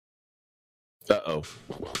Uh-oh.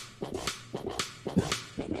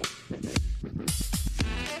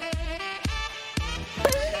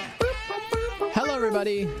 Hello,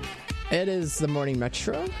 everybody. It is the Morning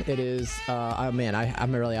Metro. It is, oh man,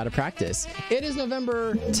 I'm really out of practice. It is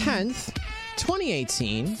November 10th,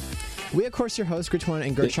 2018. We, of course, your hosts, Gertrude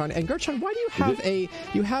and Gertron. And Gertron, why do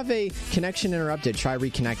you have a connection interrupted? Try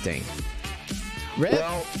reconnecting. Rip?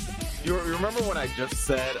 Well, you remember when I just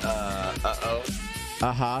said, uh-oh?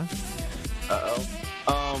 Uh-huh.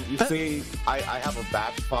 Uh-oh. You see, I have a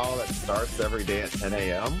batch file that starts every day at 10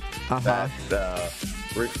 a.m. Uh-huh. That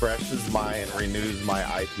refreshes and renews my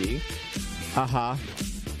IP. Uh-huh.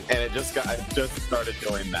 And I just started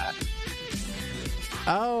doing that.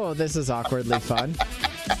 Oh, this is awkwardly fun.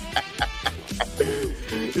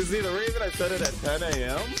 You see, the reason I said it at 10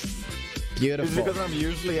 a.m. Beautiful. is because I'm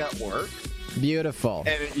usually at work. Beautiful.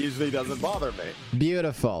 And it usually doesn't bother me.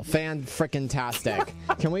 Beautiful. Fan-frickin-tastic.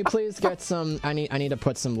 Can we please get some... I need to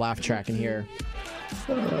put some laugh track in here.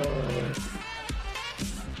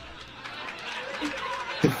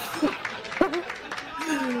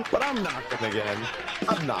 But I'm knocking again.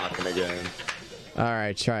 All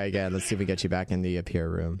right, try again. Let's see if we get you back in the appear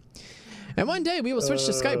room. And one day we will switch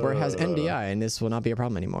to Skype where it has NDI, and this will not be a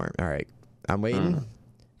problem anymore. All right, I'm waiting.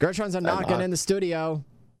 Gertron's knocking in the studio.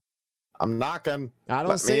 I'm knocking. I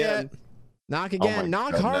don't see it. Knock again.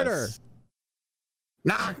 Knock harder.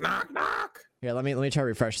 Knock. Here, let me try to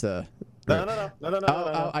refresh the. No.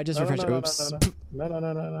 Oh, I just refreshed. Oops. No.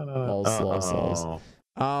 Lols.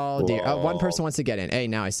 Oh dear. One person wants to get in. Hey,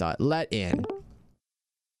 now I saw it. Let in.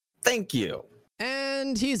 Thank you.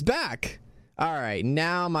 And he's back. All right,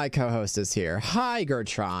 now my co-host is here. Hi,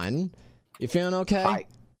 Gertron. You feeling okay? Hi.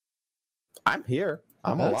 I'm here.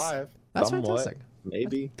 I'm alive. That's somewhat, fantastic.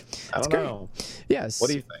 Maybe. I don't know. Yes. What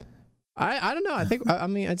do you think? I don't know. I think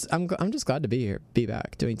I'm just glad to be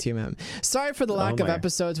back doing TMM. Sorry for the lack of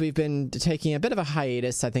episodes. We've been taking a bit of a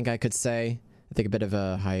hiatus. I think I could say. I think a bit of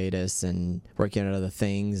a hiatus and working on other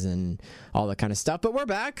things and all that kind of stuff. But we're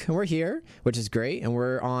back and we're here, which is great. And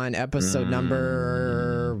we're on episode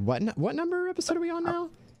number what number episode are we on now?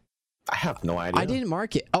 I have no idea. I didn't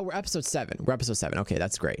mark it. Oh, we're episode 7. Okay,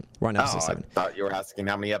 that's great. We're on episode 7. I thought you were asking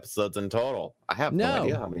how many episodes in total. I have no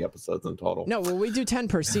idea how many episodes in total. No, well, we do 10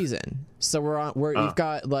 per season. So we've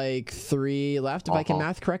got like 3 left if I can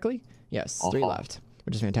math correctly. Yes, 3 left.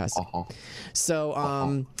 Which is fantastic. So,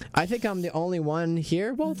 I think I'm the only one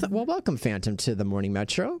here. Well, welcome, Phantom, to the Morning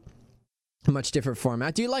Metro. A much different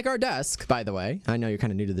format. Do you like our desk, by the way? I know you're kind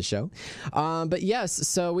of new to the show. But yes,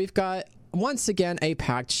 so we've got, once again, a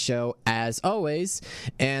packed show, as always.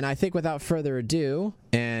 And I think without further ado,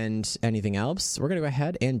 and anything else, we're going to go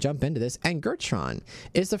ahead and jump into this. And Gertron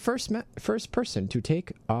is the first person to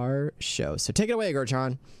take our show. So take it away,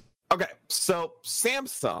 Gertron. Okay, so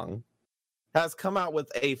Samsung has come out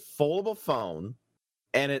with a foldable phone,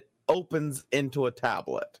 and it opens into a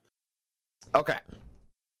tablet. Okay,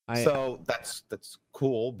 so that's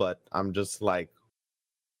cool, but I'm just like,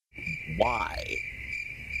 why?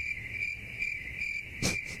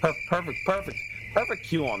 Perfect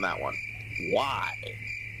cue on that one. Why?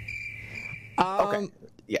 Okay,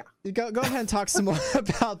 yeah. Go ahead and talk some more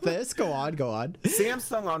about this. Go on.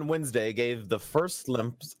 Samsung on Wednesday gave the first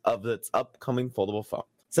glimpse of its upcoming foldable phone.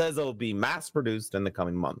 Says it will be mass-produced in the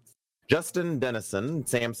coming months. Justin Dennison,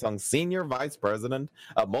 Samsung's Senior Vice President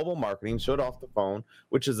of Mobile Marketing, showed off the phone,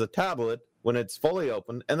 which is a tablet when it's fully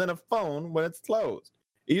open, and then a phone when it's closed.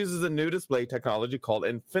 It uses a new display technology called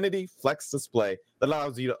Infinity Flex Display that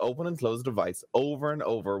allows you to open and close the device over and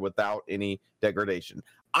over without any degradation.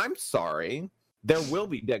 I'm sorry, there will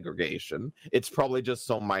be degradation. It's probably just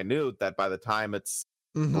so minute that by the time it's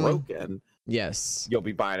broken, yes, you'll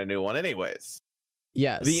be buying a new one anyways.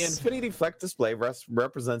 Yes. The Infinity Flex Display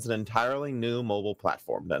represents an entirely new mobile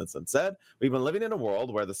platform, Dennison said. We've been living in a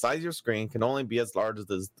world where the size of your screen can only be as large as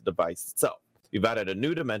the device itself. We've added a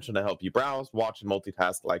new dimension to help you browse, watch, and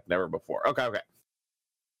multitask like never before. Okay.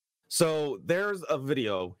 So there's a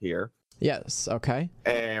video here. Yes, okay.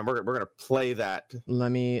 And we're going to play that.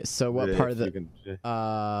 So what part of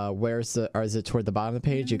the... where's the... Or is it toward the bottom of the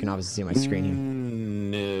page? You can obviously see my screen here.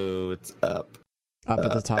 No, it's up. Up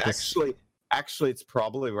at the top. Actually, it's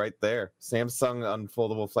probably right there. Samsung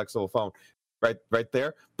unfoldable flexible phone, right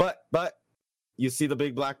there. But you see the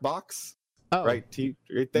big black box? Oh, right there.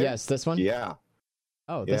 Yes, this one. Yeah.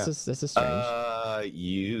 Oh, this is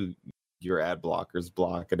strange. Your ad blocker's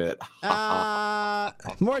blocking it.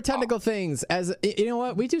 More technical things. As you know,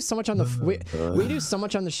 what we do so much on the we do so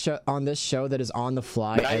much on the show this show that is on the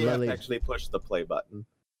fly. Now you have to actually push the play button.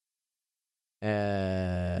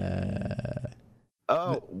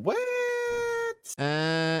 Oh, what?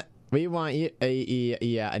 We want you,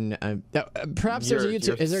 yeah, and perhaps there's a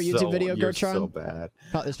YouTube. Is there a YouTube video, Gertron? So bad.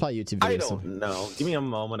 There's probably YouTube video. I don't know. Give me a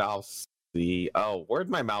moment. I'll see. Oh, where'd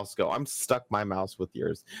my mouse go? I'm stuck my mouse with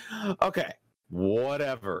yours. Okay,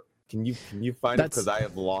 whatever. Can you find it, because I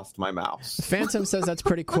have lost my mouse? Phantom says that's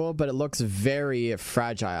pretty cool, but it looks very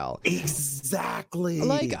fragile. Exactly.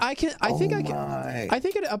 Like I think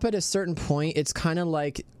up at a certain point, it's kind of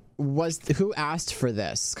like, who asked for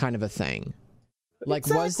this kind of a thing? Like,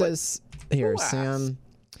 was this here? Samsung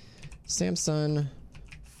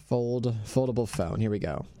foldable phone. Here we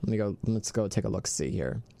go. Let's go take a look. See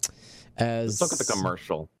here. Let's look at the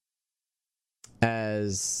commercial.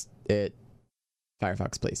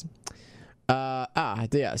 Firefox, please.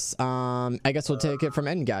 Yes. I guess we'll take it from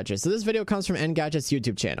Engadget. So this video comes from Engadget's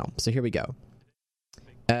YouTube channel. So here we go.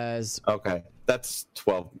 Okay, that's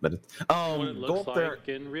 12 minutes. What it looks like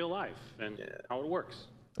in real life and how it works.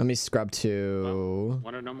 Let me scrub to.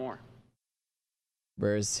 Want to know more?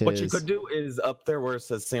 Where's his? What you could do is up there where it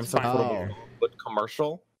says Samsung foldable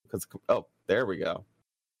commercial. Because there we go.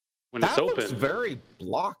 When it's open, looks very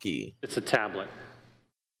blocky. It's a tablet.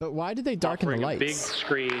 But why did they darken the lights? A big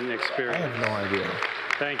screen experience. I have no idea.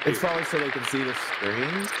 Thank you. It's probably so they can see the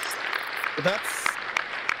screen. But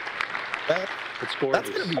it's gorgeous.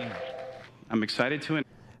 That's gonna be. I'm excited to.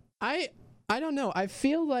 I don't know. I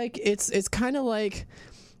feel like it's kind of like.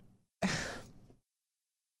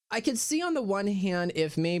 I can see on the one hand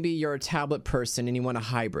if maybe you're a tablet person and you want a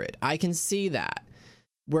hybrid. I can see that,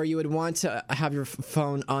 where you would want to have your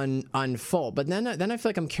phone on full. But then I feel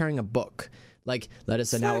like I'm carrying a book. Like, let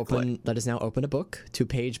us now open a book,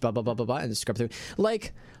 2-page, blah blah blah blah blah, and scrub through.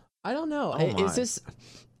 Like, I don't know. Is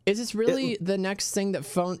this really the next thing that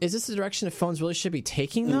is this the direction that phones really should be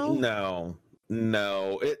taking though?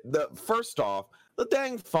 No. First off, the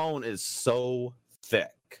dang phone is so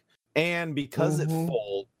thick, and because it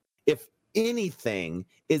folds, if anything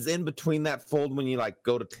is in between that fold when you like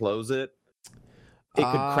go to close it, it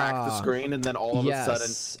could crack the screen, and then all of a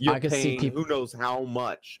sudden you're paying who knows how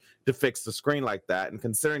much to fix the screen like that. And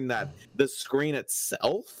considering that the screen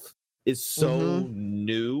itself is so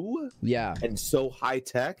new, and so high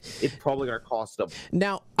tech, it's probably gonna cost a.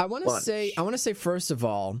 Now, I want to say first of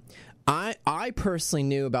all, I personally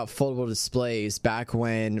knew about foldable displays back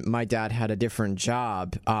when my dad had a different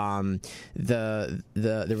job. There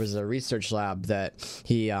was a research lab that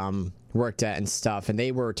he worked at and stuff, and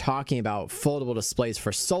they were talking about foldable displays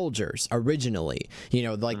for soldiers originally. You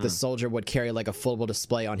know, like the soldier would carry like a foldable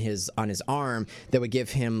display on his arm that would give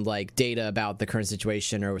him like data about the current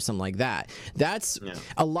situation or something like that. That's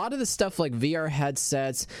a lot of the stuff like VR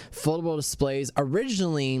headsets, foldable displays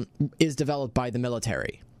originally is developed by the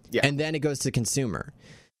military. Yeah. And then it goes to consumer.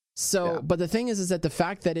 So, but the thing is that the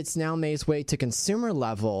fact that it's now made its way to consumer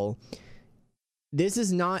level, this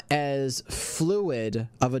is not as fluid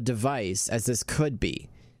of a device as this could be.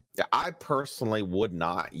 Yeah, I personally would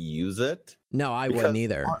not use it. No, I wouldn't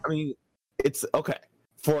either. I mean, it's okay.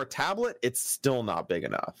 For a tablet, it's still not big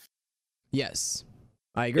enough. Yes,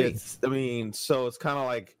 I agree. So it's kind of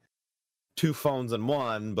like two phones in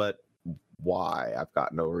one, but why? I've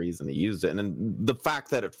got no reason to use it. And then the fact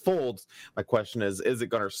that it folds, my question is it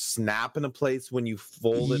going to snap into place when you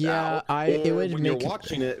fold it out? When you're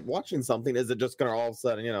watching something, is it just going to all of a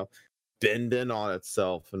sudden, bend in on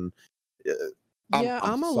itself? And I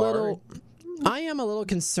am a little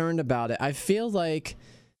concerned about it. I feel like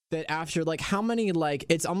that after like how many, like,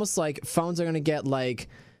 it's almost like phones are going to get like,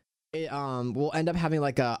 we'll end up having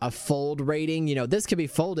like a fold rating. This could be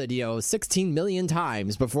folded 16 million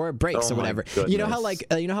times before it breaks or whatever. You know how like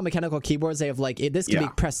how mechanical keyboards, they have like this can be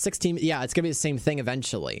pressed 16. It's gonna be the same thing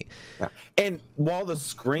eventually. And while the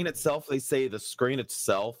screen itself, they say the screen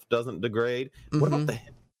itself doesn't degrade, what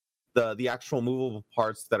about the actual movable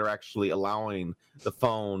parts that are actually allowing the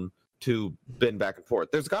phone to bend back and forth?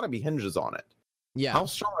 There's got to be hinges on it. How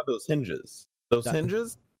strong are those hinges?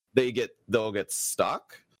 Hinges, they'll get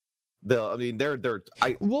stuck.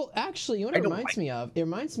 Well, actually, it reminds me of? It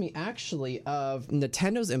reminds me actually of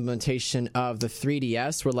Nintendo's implementation of the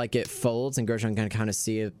 3DS, where like it folds, and Gershon can kind of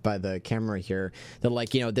see it by the camera here. That like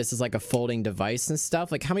this is like a folding device and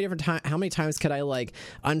stuff. Like how many times could I like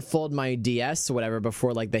unfold my DS or whatever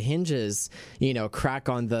before like the hinges crack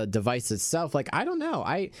on the device itself? Like I don't know.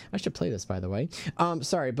 I should play this, by the way.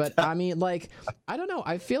 Sorry, but I mean like I don't know.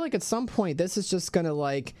 I feel like at some point this is just gonna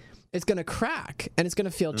like. It's going to crack and it's going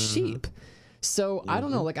to feel cheap. So I don't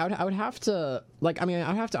know, like I would have to like, I mean,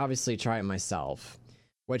 I'd have to obviously try it myself,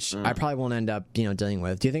 which I probably won't end up, dealing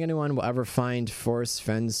with. Do you think anyone will ever find Forrest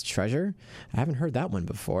Fenn's treasure? I haven't heard that one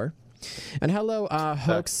before. And hello,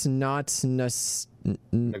 Hoax Not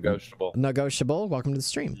Negotiable. Welcome to the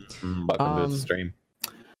stream. Welcome to the stream.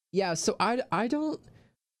 Yeah, so I don't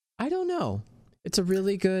know. It's a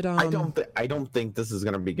really good. I don't think this is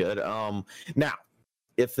gonna be good. Now,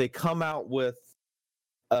 if they come out with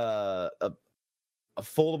a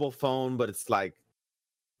foldable phone, but it's like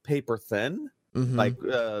paper thin, like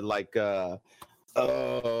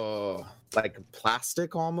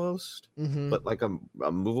plastic almost, but like a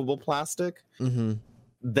movable plastic,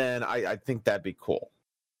 then I think that'd be cool.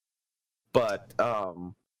 But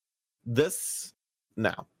this,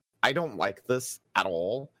 no, I don't like this at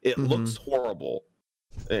all. It looks horrible,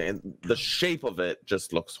 and the shape of it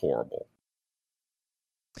just looks horrible.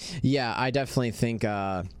 Yeah, I definitely think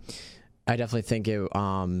it.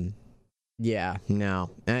 Yeah, no,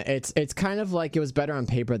 it's kind of like it was better on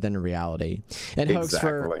paper than in reality. And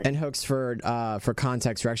Hoax for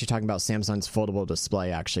context, we're actually talking about Samsung's foldable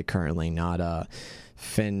display, actually currently, not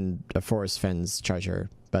Forrest Finn's treasure.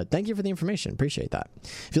 But thank you for the information. Appreciate that.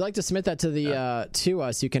 If you'd like to submit that to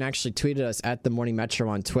us, you can actually tweet at us at The Morning Metro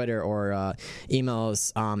on Twitter, or email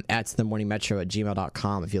us at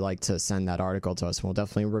themorningmetro@gmail.com if you'd like to send that article to us. We'll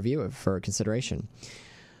definitely review it for consideration.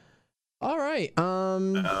 All right.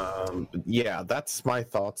 Yeah, that's my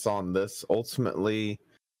thoughts on this. Ultimately,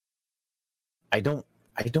 I don't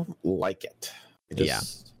like it.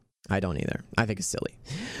 I don't either. I think it's silly.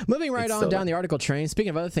 Moving right on down the article train.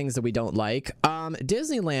 Speaking of other things that we don't like,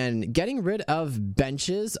 Disneyland getting rid of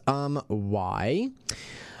benches. Why?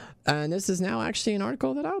 And this is now actually an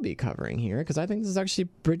article that I'll be covering here because I think this is actually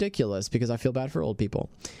ridiculous because I feel bad for old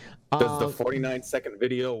people. Does the 49-second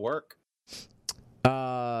video work?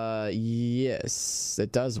 Yes,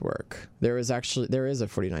 it does work. There is a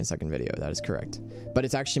 49-second video. That is correct, but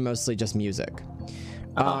it's actually mostly just music.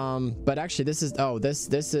 But actually, this is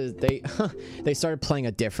they started playing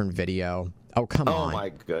a different video. Oh, come on. Oh my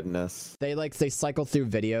goodness. They cycle through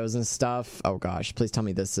videos and stuff. Oh gosh, please tell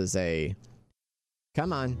me this is a.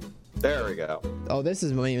 Come on. There we go. Oh, this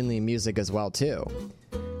is mainly music as well too.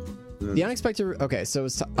 The unexpected. Okay, so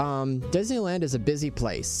Disneyland is a busy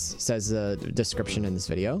place, says the description in this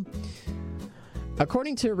video.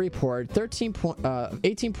 According to a report,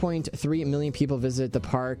 18.3 million people visited the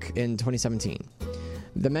park in 2017.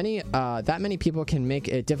 That many people can make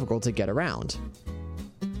it difficult to get around.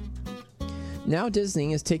 Now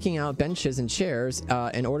Disney is taking out benches and chairs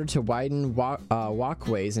in order to widen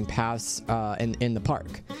walkways and paths in the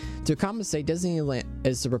park. To compensate, Disneyland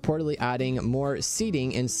is reportedly adding more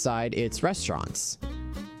seating inside its restaurants.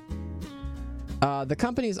 The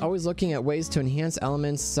company is always looking at ways to enhance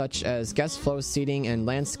elements such as guest flow seating and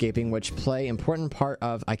landscaping, which play important part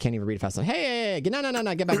of. I can't even read fast enough. Hey, no,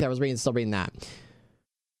 get back there. I was still reading that.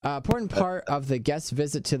 Important part of the guest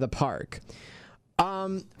visit to the park.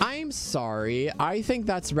 I'm sorry. I think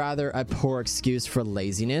that's rather a poor excuse for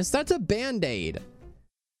laziness. That's a Band-Aid.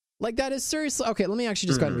 Like, that is seriously... Okay, let me actually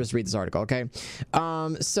just go ahead and just read this article, okay?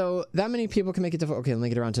 So, that many people can make it difficult... Okay, let me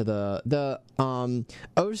get around to the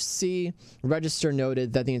OC Register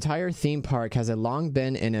noted that the entire theme park has long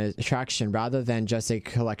been an attraction rather than just a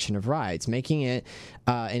collection of rides, making it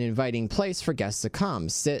an inviting place for guests to come,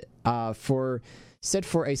 sit for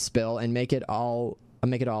a spill, and make it all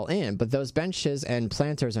in. But those benches and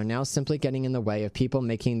planters are now simply getting in the way of people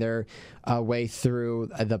making their way through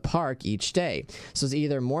the park each day. So it's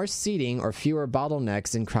either more seating or fewer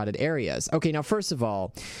bottlenecks in crowded areas. Okay, now first of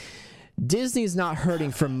all, Disney's not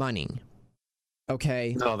hurting for money.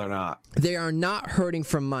 Okay? No, they're not. They are not hurting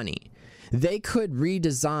for money. They could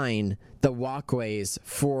redesign the walkways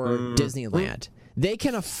for Disneyland. They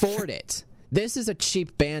can afford it. This is a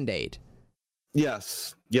cheap Band-Aid.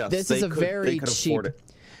 Yes. This is a very cheap.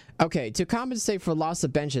 Okay, to compensate for loss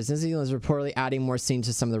of benches, Disneyland is reportedly adding more seating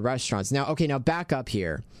to some of the restaurants. Now back up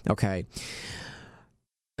here. Okay,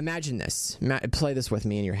 imagine this. Play this with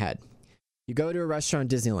me in your head. You go to a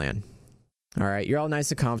restaurant in Disneyland. All right, you're all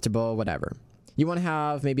nice and comfortable, whatever. You want to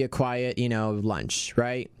have maybe a quiet, lunch,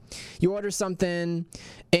 right? You order something,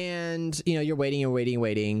 and you're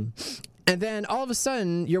waiting, and then all of a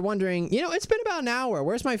sudden you're wondering, it's been about an hour.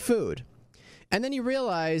 Where's my food? And then you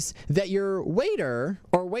realize that your waiter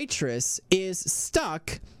or waitress is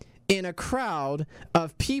stuck in a crowd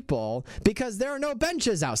of people because there are no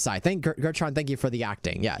benches outside. Gertrude, thank you for the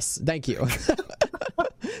acting. Yes, thank you.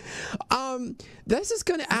 This is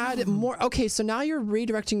going to add more. Okay, so now you're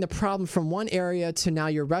redirecting the problem from one area to now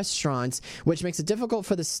your restaurants, which makes it difficult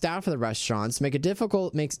for the staff of the restaurants. Makes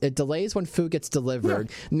it delays when food gets delivered.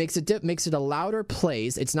 Yeah. Makes it a louder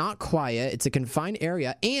place. It's not quiet. It's a confined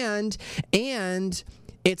area, and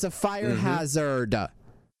it's a fire hazard.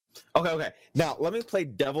 Okay. Now let me play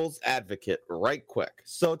devil's advocate right quick.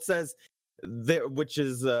 So it says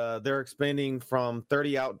they're expanding from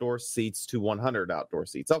 30 outdoor seats to 100 outdoor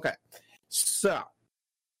seats. Okay. So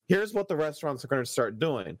here's what the restaurants are going to start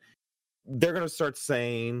doing. They're going to start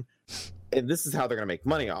saying, and this is how they're going to make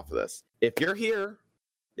money off of this. If you're here,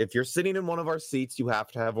 if you're sitting in one of our seats, you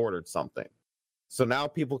have to have ordered something. So now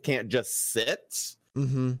people can't just sit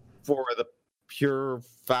for the pure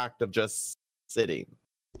fact of just sitting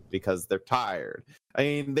because they're tired. I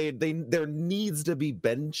mean, there needs to be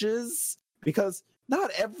benches because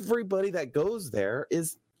not everybody that goes there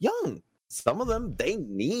is young. Some of them, they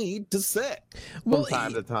need to sit from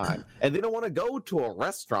time to time. And they don't want to go to a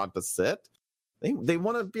restaurant to sit. They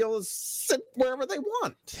want to be able to sit wherever they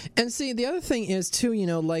want. And see, the other thing is, too,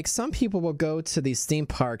 like some people will go to these theme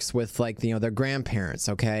parks with their grandparents,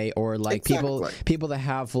 okay? Or people that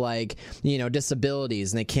have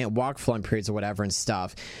disabilities and they can't walk for long periods or whatever and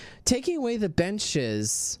stuff. Taking away the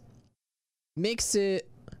benches makes it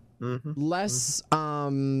less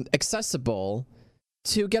accessible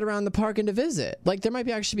to get around the park and to visit. There might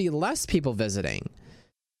actually be less people visiting.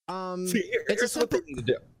 Here's what they need to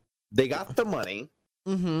do. They got the money.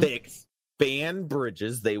 They expand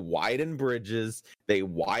bridges. They widen bridges. They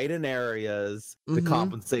widen areas to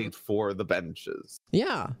compensate for the benches.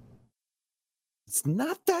 Yeah. It's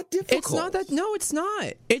not that difficult. It's not that. No, it's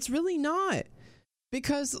not. It's really not.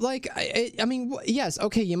 Because, I mean, yes,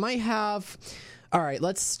 okay, you might have, all right,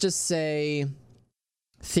 let's just say,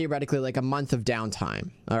 theoretically, a month of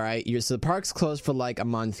downtime, all right? So the park's closed for, a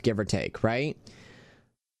month, give or take, right?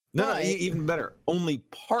 No, even better. Only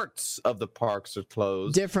parts of the parks are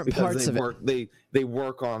closed. Different parts of it. They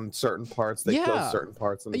work on certain parts. They close certain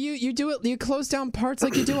parts. You do it. You close down parts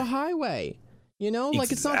like you do a highway.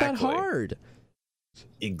 It's not that hard.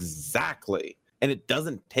 Exactly, and it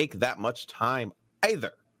doesn't take that much time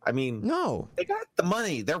either. I mean, no, they got the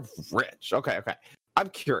money. They're rich. Okay. I'm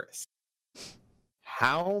curious.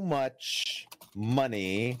 How much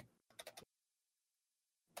money?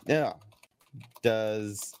 Yeah,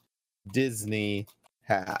 does Disney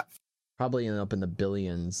have? Probably end up in the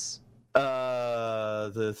billions.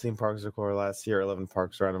 The theme parks record last year, 11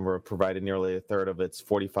 parks around them were provided nearly a third of its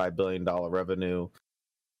 $45 billion revenue.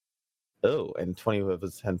 Oh, and 20 of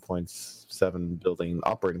its 10.7 billion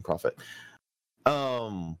operating profit.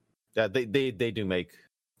 Yeah, they do make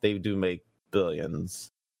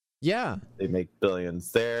billions. Yeah, they make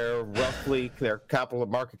billions. Their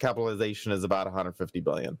market capitalization is about 150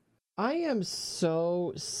 billion. I am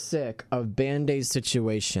so sick of Band-Aid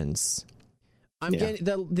situations. Getting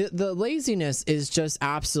the laziness is just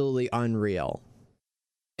absolutely unreal.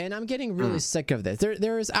 And I'm getting really sick of this.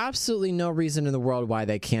 There is absolutely no reason in the world why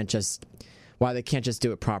they can't just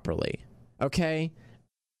do it properly. Okay?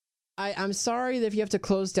 I'm sorry that if you have to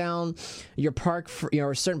close down your park for,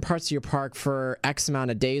 certain parts of your park for X amount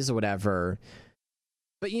of days or whatever.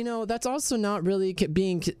 But that's also not really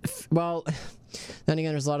being well. Then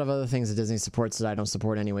again, there's a lot of other things that Disney supports that I don't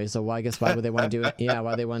support anyway. So why would they want to do it? Yeah,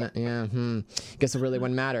 why they want to? Yeah, guess it really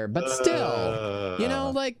wouldn't matter. But still,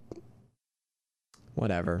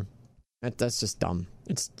 whatever. That's just dumb.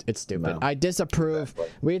 It's stupid. No, I disapprove. Exactly.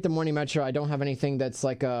 We at the Morning Metro. I don't have anything that's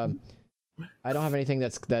like a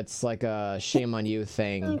shame on you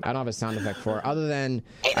thing. I don't have a sound effect for it, other than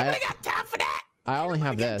ain't nobody got time for that. I only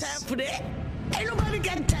have this. Ain't nobody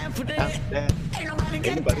got time for that. Ain't nobody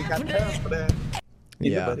got time for that.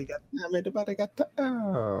 Yeah. Anybody got time.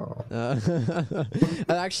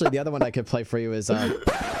 Actually, the other one I could play for you is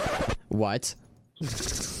what?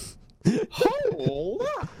 Hold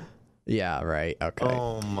up. Yeah, right. Okay.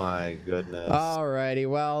 Oh my goodness. Alrighty,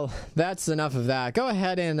 well, that's enough of that. Go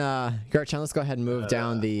ahead and Gertrude, let's go ahead and move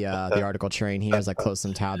down the article train here as I close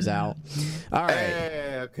some tabs out. All right.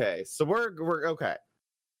 Hey, okay. So we're okay.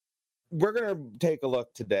 We're gonna take a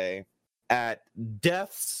look today at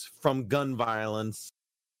deaths from gun violence,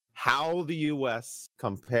 how the U.S.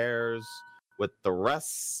 compares with the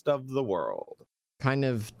rest of the world. Kind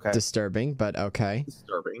of disturbing, but okay.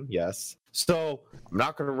 Disturbing, yes. So I'm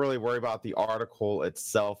not going to really worry about the article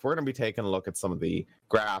itself. We're going to be taking a look at some of the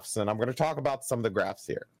graphs, and I'm going to talk about some of the graphs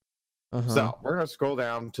here. So we're going to scroll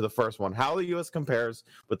down to the first one. How the U.S. compares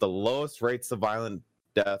with the lowest rates of violent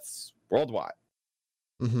deaths worldwide.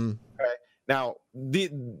 Okay. Now,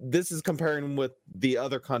 this is comparing with the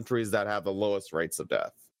other countries that have the lowest rates of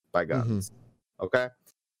death by guns. Okay.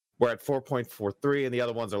 We're at 4.43, and the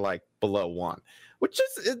other ones are below 1, which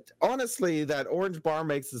is honestly, that orange bar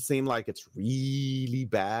makes it seem like it's really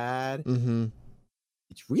bad.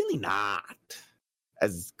 It's really not,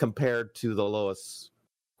 as compared to the lowest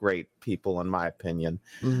rate people, in my opinion.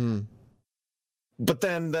 But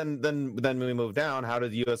then when we move down, how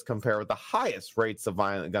did the U.S. compare with the highest rates of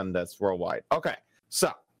violent gun deaths worldwide? Okay,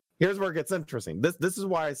 so here's where it gets interesting. This is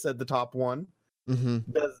why I said the top one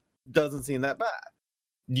doesn't seem that bad.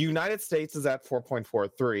 The United States is at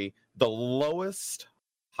 4.43. The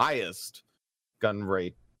highest gun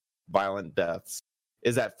rate, violent deaths,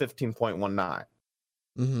 is at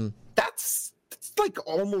 15.19. That's like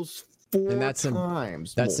almost four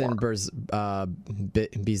times. That's more. In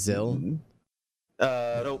Brazil.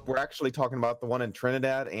 No, we're actually talking about the one in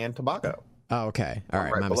Trinidad and Tobago. Oh, okay. All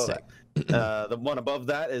right, my mistake. The one above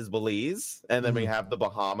that is Belize, and then we have the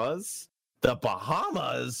Bahamas. The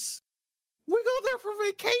Bahamas? We go there for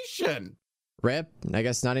vacation. Rip. I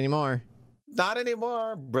guess not anymore. Not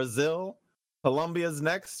anymore. Brazil. Colombia's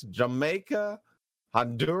next. Jamaica.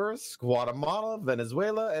 Honduras. Guatemala.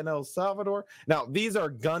 Venezuela. And El Salvador. Now, these are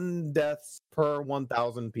gun deaths per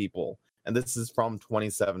 1,000 people. And this is from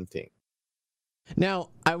 2017. Now,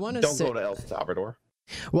 I want to say... Don't go to El Salvador.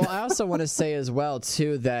 Well, I also want to say as well,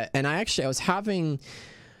 too, that... And I was having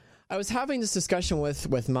this discussion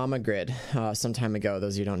with Mama Grid some time ago.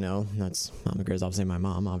 Those of you who don't know, that's Mama Grid is obviously my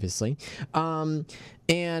mom, obviously.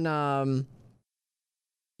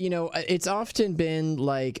 You know, it's often been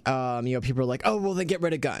like, you know, people are like, oh, well, then get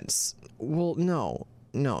rid of guns. Well, no,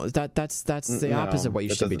 that's the opposite of what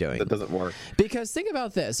you should be doing. That doesn't work. Because think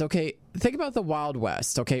about this, okay? Think about the Wild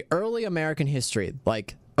West, okay? Early American history,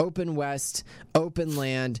 like open West, open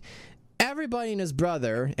land. Everybody and his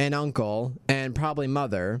brother and uncle and probably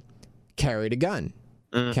mother carried a gun,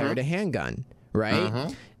 carried a handgun,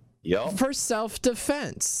 right? Yep. For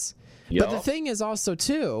self-defense. Yep. But the thing is also,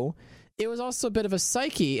 too, it was also a bit of a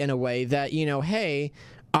psyche in a way that, you know, hey,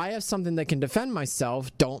 I have something that can defend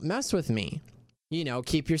myself. Don't mess with me. You know,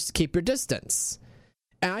 keep your distance.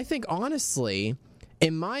 And I think, honestly,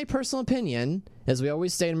 in my personal opinion, as we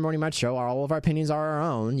always say in Morning Metro, all of our opinions are our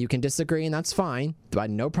own. You can disagree, and that's fine. I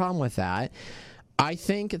have no problem with that. I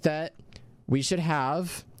think that we should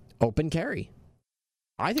have open carry.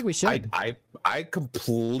 I think we should. I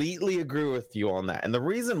completely agree with you on that. And the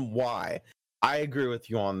reason why I agree with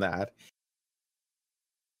you on that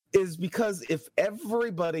is because if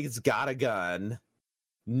everybody's got a gun,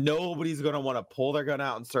 nobody's going to want to pull their gun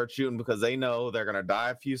out and start shooting because they know they're going to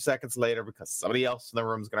die a few seconds later because somebody else in the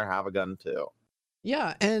room is going to have a gun too.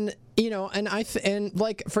 Yeah, and you know, and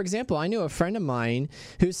like, for example, I knew a friend of mine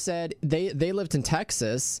who said they lived in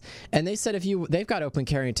Texas, and they said they've got open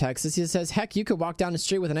carry in Texas. He says, heck, you could walk down the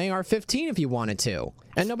street with an AR-15 if you wanted to,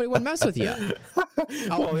 and nobody would mess with you.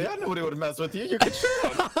 Well, yeah, nobody would mess with you. You could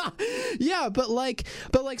shoot them. Yeah, but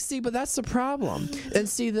that's the problem. And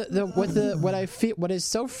see, what is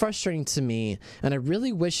so frustrating to me, and I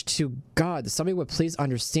really wish to God that somebody would please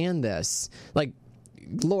understand this, like,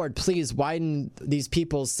 Lord, please widen these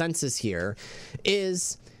people's senses here,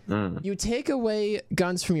 is you take away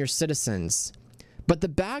guns from your citizens, but the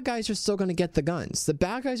bad guys are still going to get the guns. The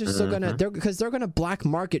bad guys are still going to, because they're going to black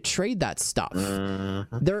market trade that stuff.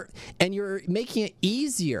 And you're making it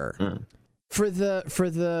easier for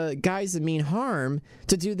the guys that mean harm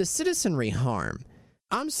to do the citizenry harm.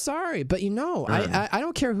 I'm sorry, but you know, I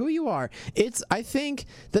don't care who you are. I think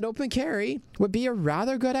that open carry would be a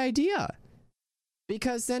rather good idea.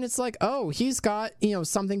 Because then it's like, oh, he's got, you know,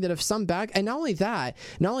 something that if some bag, and not only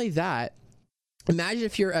that, imagine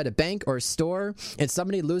if you're at a bank or a store and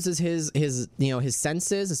somebody loses his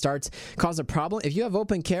senses and starts cause a problem. If you have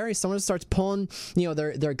open carry, someone starts pulling, you know,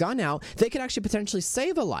 their gun out, they could actually potentially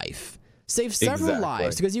save a life. Save several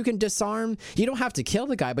lives, because you can disarm. You don't have to kill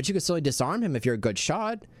the guy, but you can still disarm him if you're a good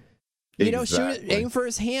shot. You know, shoot, aim for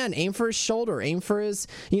his hand, aim for his shoulder, aim for his,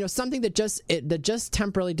 you know, something that just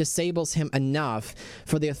temporarily disables him enough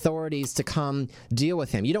for the authorities to come deal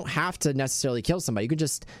with him. You don't have to necessarily kill somebody. You could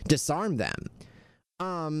just disarm them.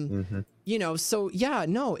 You know, so yeah,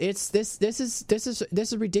 no, it's this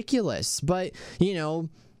is ridiculous. But, you know,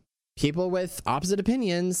 people with opposite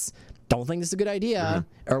opinions don't think this is a good idea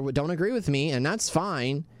or don't agree with me, and that's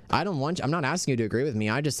fine. I'm not asking you to agree with me.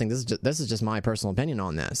 I just think this is just my personal opinion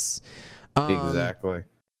on this. Exactly.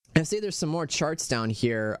 And see, there's some more charts down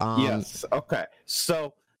here. Yes. Okay.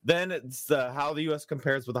 So then it's how the U.S.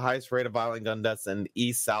 compares with the highest rate of violent gun deaths in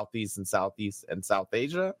East, Southeast, and South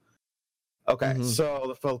Asia. Okay. So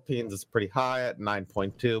the Philippines is pretty high at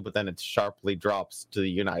 9.2, but then it sharply drops to the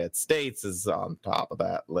United States is on top of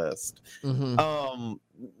that list.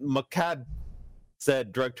 McCad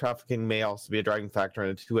said drug trafficking may also be a driving factor in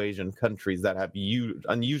the two Asian countries that have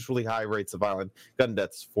unusually high rates of violent gun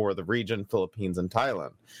deaths for the region, Philippines and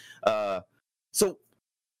Thailand. So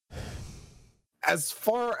as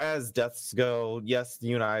far as deaths go, yes, the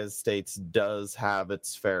United States does have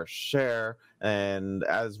its fair share. And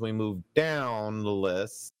as we move down the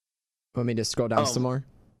list, want me to scroll down some more?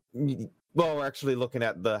 Well, we're actually looking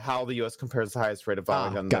at how the U.S. compares the highest rate of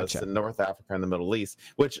violent gun deaths in North Africa and the Middle East,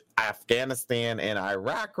 which Afghanistan and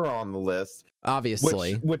Iraq are on the list.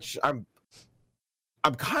 Obviously, which I'm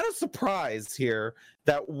kind of surprised here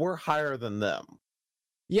that we're higher than them.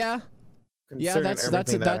 Yeah. Yeah, that's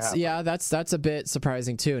a bit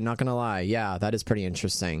surprising too, not gonna lie. Yeah, that is pretty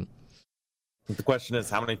interesting. The question is,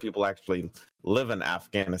 how many people actually live in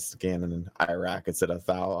Afghanistan and Iraq? Is it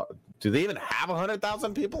 1,000? Do they even have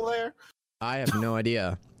 100,000 people there? I have no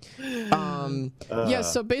idea. Yeah,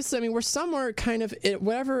 so basically, I mean, we're somewhere kind of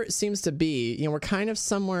whatever it seems to be, you know, we're kind of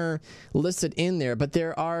somewhere listed in there, but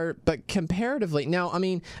comparatively now, I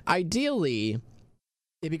mean, ideally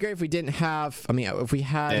it'd be great if we didn't have, I mean, if we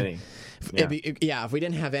had any. If we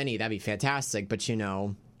didn't have any, that'd be fantastic, but you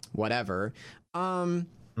know, whatever. But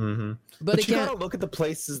again, you gotta look at the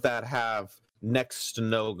places that have next to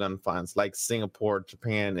no gun violence, like Singapore,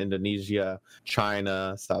 Japan, Indonesia,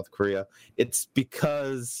 China, South Korea. It's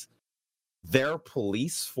because their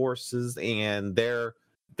police forces and their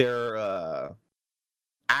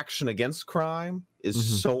action against crime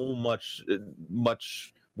is so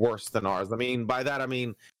much worse than ours. I mean, by that I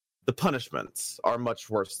mean the punishments are much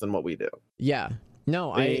worse than what we do. Yeah.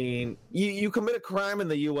 No, I mean, you commit a crime in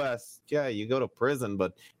the U.S., yeah, you go to prison,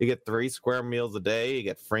 but you get 3 square meals a day, you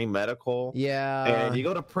get free medical. Yeah. And you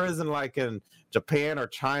go to prison like in Japan or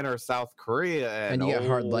China or South Korea. And you get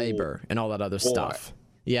hard labor and all that other stuff.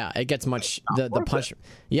 Yeah, it gets much, the punishment.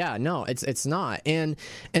 Yeah, no, it's not. And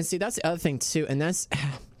see, that's the other thing too, and this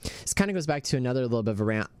kind of goes back to another little bit of a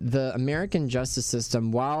rant. The American justice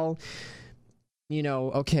system, while, you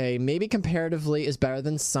know, okay, maybe comparatively is better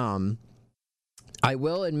than some, I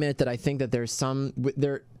will admit that I think that there's some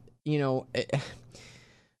you know,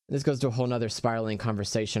 this goes to a whole nother spiraling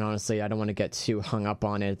conversation. Honestly, I don't want to get too hung up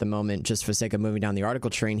on it at the moment, just for the sake of moving down the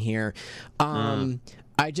article train here.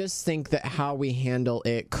 I just think that how we handle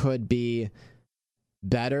it could be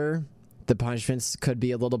better. The punishments could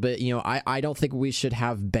be a little bit, you know, I don't think we should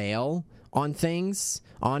have bail on things,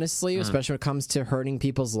 honestly, especially when it comes to hurting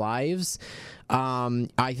people's lives.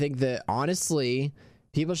 I think that honestly,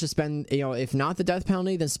 people should spend, you know, if not the death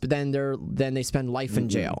penalty, then they spend life in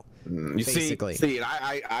jail. You basically. See,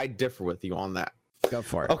 I differ with you on that. Go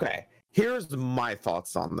for it. Okay, here's my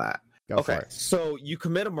thoughts on that. Go for it. So you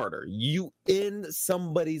commit a murder, you end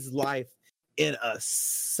somebody's life in a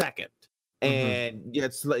second, and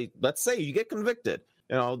it's like, let's say you get convicted.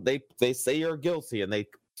 You know, they say you're guilty, and they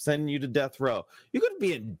send you to death row. You're going to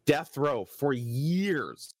be in death row for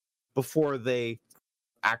years before they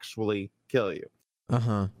actually kill you.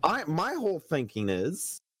 My whole thinking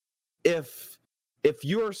is, if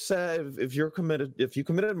you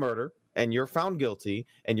committed murder and you're found guilty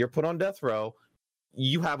and you're put on death row,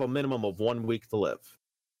 you have a minimum of 1 week to live.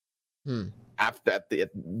 After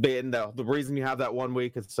the reason you have that 1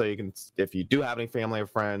 week is so you can, if you do have any family or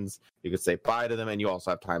friends, you can say bye to them, and you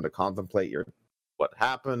also have time to contemplate what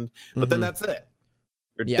happened. But then that's it.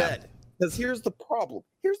 You're dead. Because here's the problem.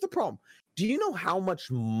 Do you know how much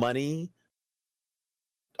money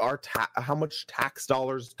how much tax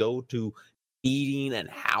dollars go to feeding and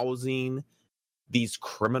housing these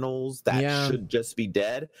criminals that should just be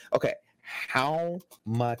dead? Okay, how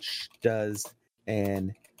much does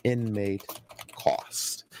an inmate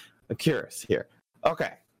cost? I'm curious here.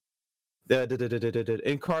 Okay,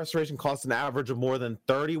 incarceration costs an average of more than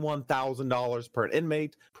 $31,000 per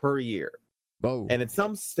inmate per year. Whoa. And in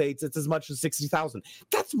some states, it's as much as $60,000.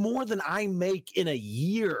 That's more than I make in a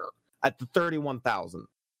year at the $31,000.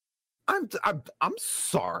 I'm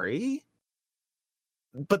sorry,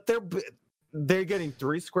 but they're getting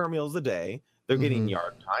 3 square meals a day. They're getting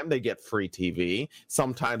yard time. They get free TV.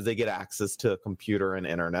 Sometimes they get access to a computer and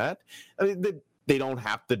internet. I mean, they don't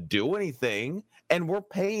have to do anything, and we're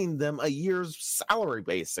paying them a year's salary,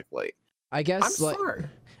 basically. I guess. I'm sorry.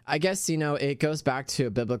 I guess, you know, it goes back to a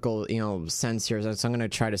biblical, you know, sense here. So I'm going to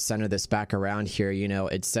try to center this back around here. You know,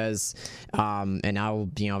 it says, and I'll,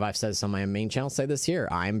 you know, if I've said this on my main channel, say this here.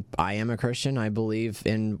 I am a Christian. I believe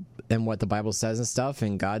in what the Bible says and stuff.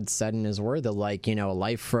 And God said in his word that, like, you know, a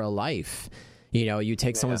life for a life. You know, you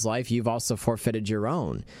take someone's life, you've also forfeited your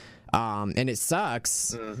own. And it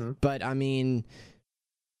sucks, but I mean,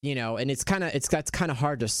 you know, and that's kind of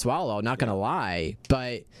hard to swallow, not going to lie,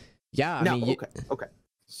 but yeah. Okay.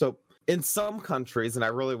 So in some countries, and I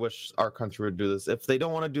really wish our country would do this, if they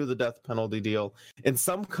don't want to do the death penalty deal, in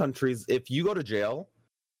some countries, if you go to jail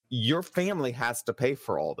your family has to pay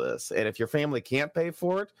for all this. And if your family can't pay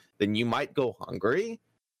for it, then you might go hungry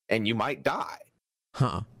and you might die.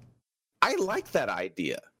 Huh. I like that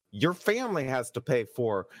idea. Your family has to pay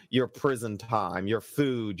for your prison time, your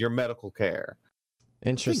food, your medical care.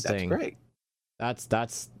 Interesting. That's great.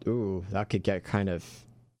 That's ooh, that could get kind of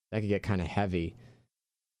heavy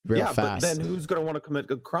real fast. But then who's going to want to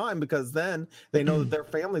commit a crime, because then they know that their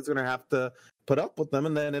family's going to have to put up with them,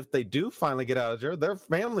 and then if they do finally get out of jail, their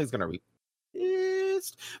family's going to be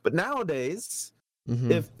pissed. But nowadays,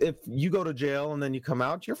 if you go to jail and then you come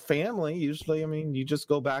out, your family usually, I mean, you just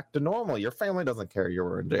go back to normal. Your family doesn't care you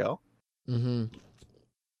were in jail.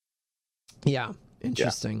 Yeah,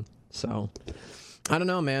 interesting. So I don't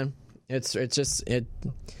know, man. It's just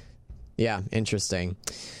interesting.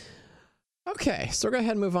 Okay, so we're gonna go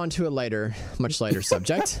ahead and move on to a much lighter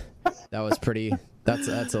subject. That was pretty. That's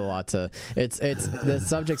a lot to. It's the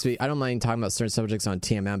subjects I don't mind talking about certain subjects on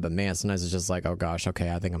TMM, but man, sometimes it's just like, oh gosh,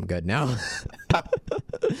 okay, I think I'm good now.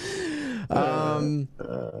 And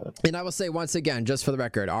I will say once again, just for the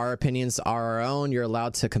record, our opinions are our own. You're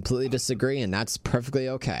allowed to completely disagree, and that's perfectly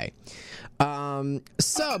okay.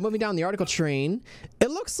 So moving down the article train,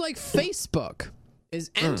 it looks like Facebook is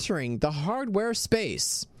entering the hardware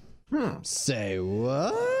space. Say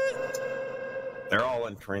what? They're all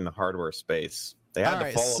entering the hardware space. They had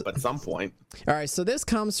to follow up at some point. All right, so this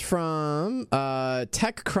comes from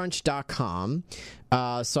TechCrunch.com.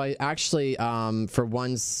 So I actually, for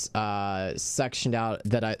once, sectioned out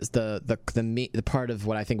that the part of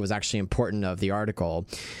what I think was actually important of the article.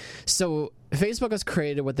 So Facebook has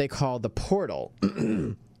created what they call the Portal.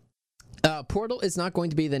 Portal is not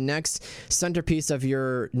going to be the next centerpiece of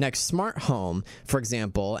your next smart home, for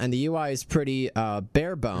example, and the UI is pretty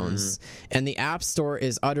bare bones, and the App Store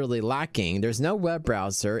is utterly lacking. There's no web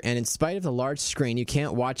browser, and in spite of the large screen, you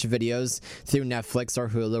can't watch videos through Netflix or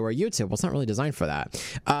Hulu or YouTube. Well, it's not really designed for that.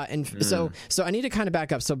 So I need to kind of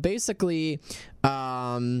back up. So basically,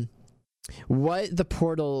 what the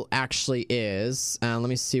Portal actually is, let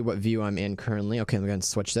me see what view I'm in currently. Okay, I'm going to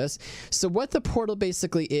switch this. So what the Portal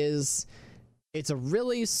basically is, it's a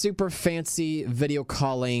really super fancy video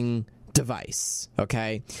calling device.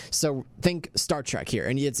 Okay, so think Star Trek here,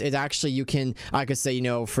 and it's actually, I could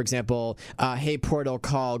say, for example, hey Portal,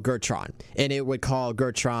 call Gertron, and it would call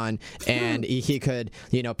Gertron, and he could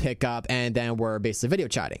pick up, and then we're basically video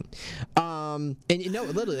chatting, and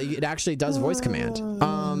literally it actually does voice command.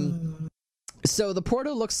 So the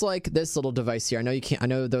Portal looks like this little device here. I know you can't. I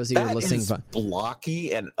know those of you listening. Is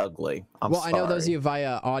blocky and ugly. I'm sorry. I know those of you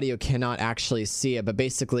via audio cannot actually see it, but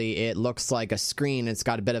basically it looks like a screen. It's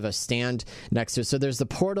got a bit of a stand next to it. So there's the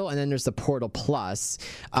Portal, and then there's the Portal Plus.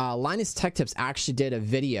 Linus Tech Tips actually did a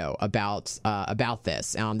video about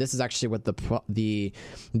this. This is actually what the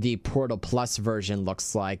Portal Plus version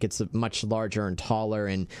looks like. It's much larger and taller,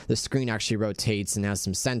 and the screen actually rotates and has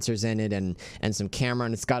some sensors in it and some camera,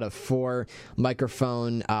 and it's got a 4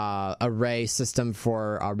 microphone array system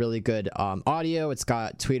for really good audio. It's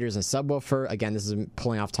got tweeters and subwoofer. Again, this is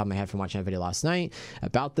pulling off the top of my head from watching a video last night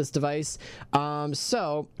about this device.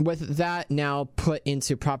 So with that now put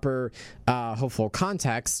into proper hopeful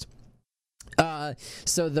context,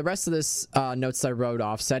 so the rest of this notes I wrote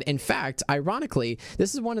off said, in fact, ironically,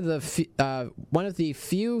 this is one of the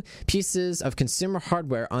few pieces of consumer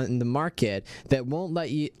hardware on the market that won't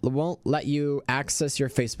let you access your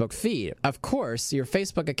Facebook feed. Of course, your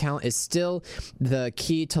Facebook account is still the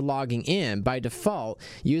key to logging in. By default,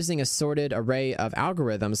 using a sorted array of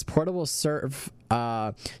algorithms, Portal will serve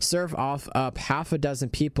off up half a dozen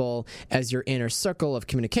people as your inner circle of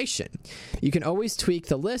communication. You can always tweak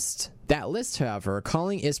the list. That list, however,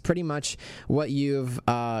 calling is pretty much what you've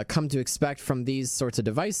come to expect from these sorts of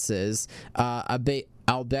devices, albeit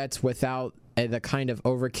without the kind of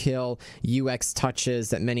overkill UX touches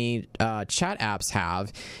that many chat apps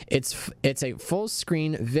have. It's a full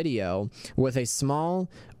screen video with a small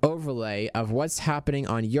overlay of what's happening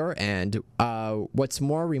on your end. What's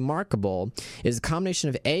more remarkable is a combination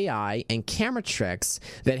of AI and camera tricks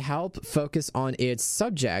that help focus on its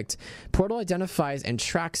subject. Portal identifies and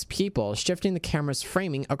tracks people, shifting the camera's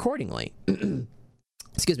framing accordingly.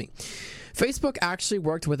 Excuse me. Facebook actually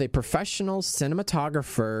worked with a professional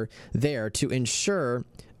cinematographer there to ensure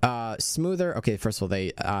smoother. Okay, first of all,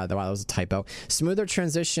 wow, that was a typo. Smoother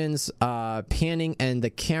transitions, panning, and the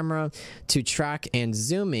camera to track and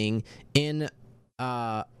zooming in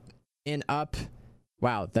up.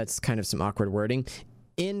 Wow, that's kind of some awkward wording.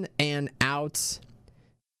 In and out.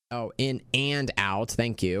 Oh, in and out.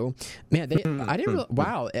 Thank you, man. I didn't.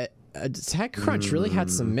 Wow. TechCrunch really had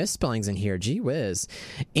some misspellings in here. Gee whiz.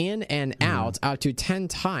 In and out up to 10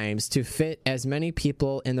 times to fit as many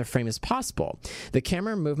people in the frame as possible. The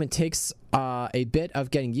camera movement takes a bit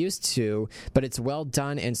of getting used to, but it's well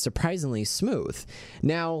done and surprisingly smooth.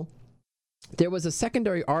 Now, there was a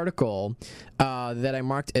secondary article that I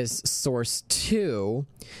marked as source 2,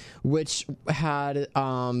 which had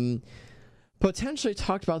potentially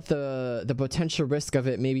talked about the potential risk of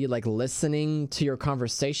it maybe like listening to your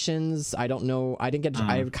conversations. I don't know. I didn't get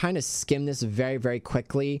I kind of skimmed this very, very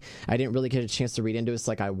quickly. I didn't really get a chance to read into it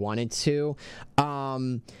like I wanted to.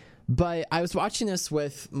 But I was watching this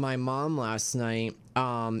with my mom last night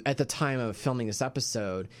at the time of filming this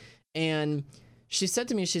episode, and she said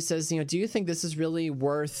to me, she says, do you think this is really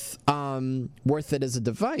worth it as a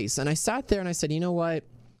device? And I sat there and I said, you know what?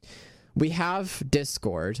 We have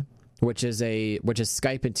Discord, which is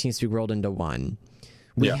Skype and TeamSpeak rolled into one.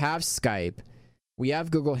 We have Skype. We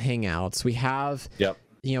have Google Hangouts. We have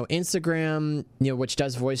Instagram, which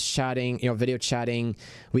does voice chatting, video chatting.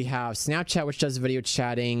 We have Snapchat, which does video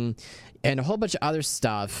chatting, and a whole bunch of other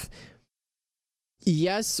stuff.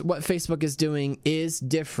 Yes, what Facebook is doing is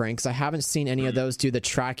different, because I haven't seen any of those do the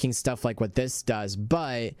tracking stuff like what this does,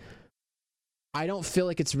 but I don't feel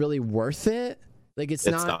like it's really worth it. Like it's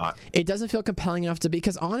not. It doesn't feel compelling enough to be,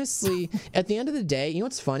 because honestly, at the end of the day, you know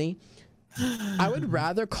what's funny? I would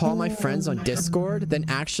rather call my friends on Discord than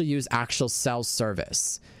actually use actual cell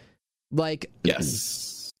service. Like,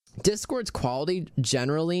 Discord's quality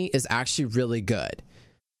generally is actually really good.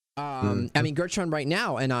 I mean, Gertrude right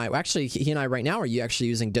now and I, actually, he and I right now are actually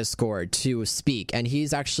using Discord to speak, and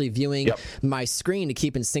he's actually viewing my screen to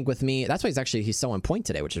keep in sync with me. That's why he's so on point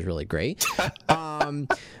today, which is really great. Yeah,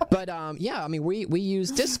 I mean, we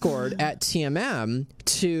use Discord at TMM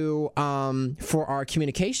to for our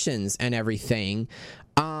communications and everything.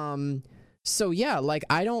 So yeah, like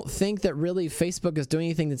I don't think that really Facebook is doing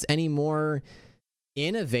anything that's any more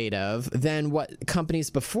innovative than what companies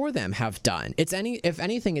before them have done. If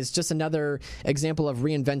anything, it's just another example of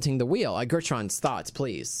reinventing the wheel. Gertron's thoughts,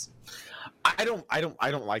 please. I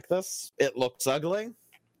don't like this. It looks ugly.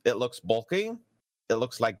 It looks bulky. It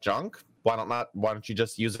looks like junk. Why don't you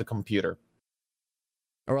just use a computer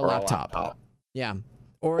or a laptop? Yeah,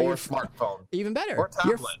 or a smartphone, even better, or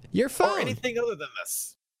tablet, your phone, or anything other than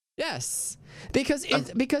this. Yes, because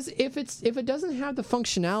if it doesn't have the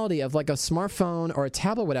functionality of like a smartphone or a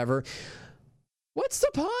tablet, whatever, what's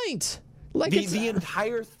the point? Like the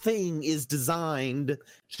entire thing is designed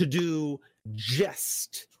to do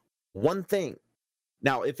just one thing.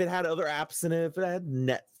 Now, if it had other apps in it, if it had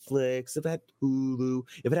Netflix, if it had Hulu,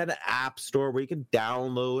 if it had an app store where you could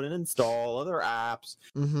download and install other apps,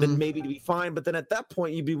 then maybe it'd be fine. But then at that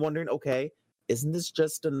point, you'd be wondering, okay, isn't this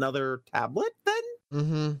just another tablet then?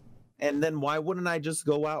 And then why wouldn't I just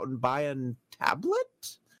go out and buy a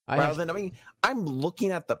tablet? I'm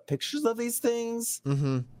looking at the pictures of these things.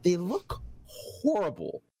 They look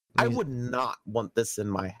horrible. I would not want this in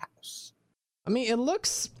my house. I mean, it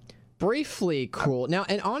looks briefly cool. Now,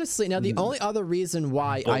 and honestly, the only other reason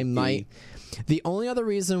why I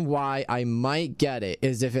might get it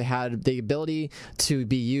is if it had the ability to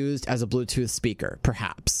be used as a Bluetooth speaker,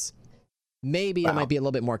 perhaps. Maybe it might be a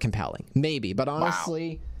little bit more compelling. Maybe, but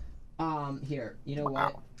honestly, here, you know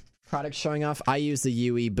what? Product showing off. I use the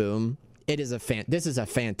UE Boom. This is a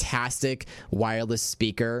fantastic wireless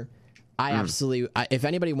speaker. I absolutely, if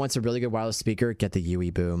anybody wants a really good wireless speaker, get the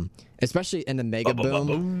UE Boom, especially in the Mega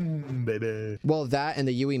Boom. Baby. Well, that and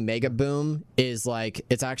the UE Mega Boom is like,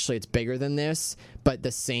 it's bigger than this, but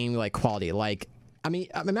the same like quality. Like, I mean,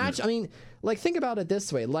 think about it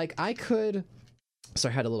this way. Like I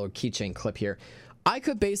had a little keychain clip here. I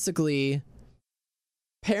could basically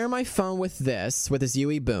pair my phone with this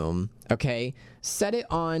UE Boom, okay, set it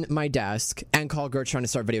on my desk, and call Gertrude to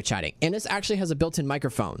start video chatting. And this actually has a built-in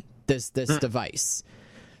microphone, this device.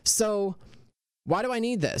 So why do I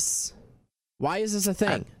need this? Why is this a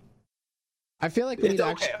thing? I feel like we need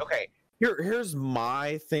to okay. Here's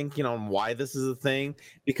my thinking on why this is a thing.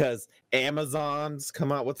 Because Amazon's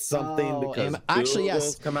come out with something. Because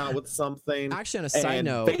Google's come out with something. Actually, on a side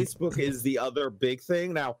note, Facebook is the other big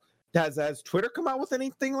thing. Now, has Twitter come out with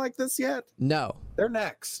anything like this yet? No. They're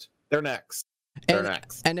next.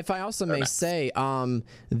 And if I also may say,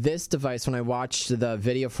 this device, when I watched the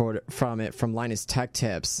video from Linus Tech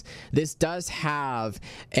Tips, this does have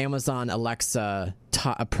Amazon Alexa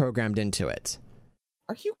programmed into it.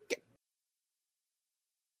 Are you?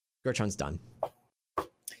 Gertrude's done.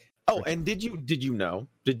 Oh, and did you know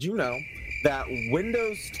that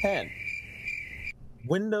Windows 10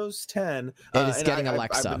 is getting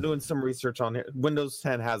Alexa. I've been doing some research on here. Windows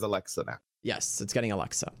 10 has Alexa now. Yes, it's getting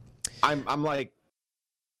Alexa. I'm like,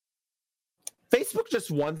 Facebook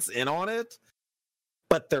just wants in on it,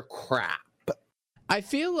 but they're crap. I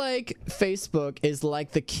feel like Facebook is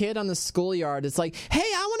like the kid on the schoolyard. It's like, hey,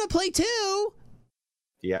 I want to play too.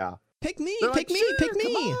 Yeah. Pick me, They're pick like, me, sure, pick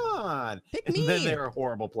me. Come on. Pick And me. then they're a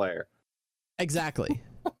horrible player. Exactly.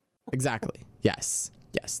 Exactly. Yes.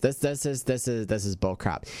 Yes. This is bull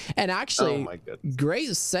crap. And actually, Oh my goodness. great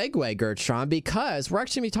segue, Gertron, because we're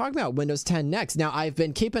actually gonna be talking about Windows 10 next. Now, I've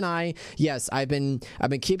been keeping an eye. Yes, I've been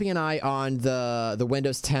keeping an eye on the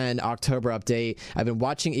Windows 10 October update. I've been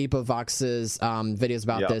watching EpoVox's videos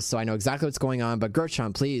about this, so I know exactly what's going on. But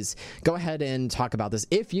Gertron, please go ahead and talk about this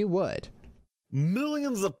if you would.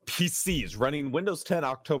 Millions of PCs running Windows 10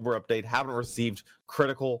 October update haven't received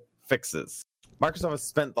critical fixes. Microsoft has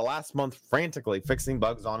spent the last month frantically fixing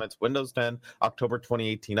bugs on its Windows 10 October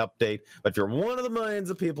 2018 update. But if you're one of the millions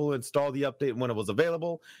of people who installed the update when it was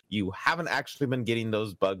available, you haven't actually been getting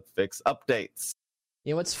those bug fix updates.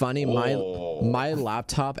 You know what's funny? My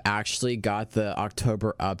laptop actually got the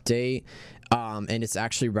October update, and it's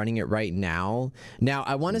actually running it right now. Now,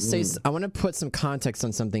 I want to say, I want to put some context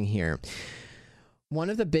on something here. One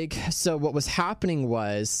of the so what was happening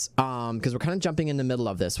was, because we're kind of jumping in the middle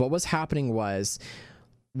of this, what was happening was,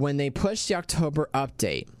 when they pushed the October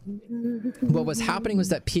update, what was happening was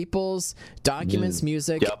that people's documents,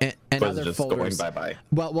 music, and other just folders. Going bye-bye.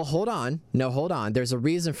 Well, hold on. No, hold on. There's a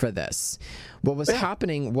reason for this. What was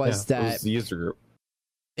happening was that it was the user group.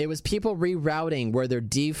 it was people rerouting where their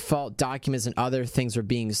default documents and other things were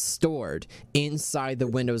being stored inside the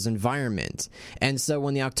Windows environment. And so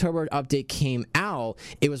when the October update came out,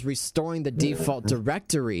 it was restoring the default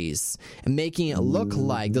directories and making it look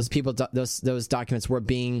like those people, those documents were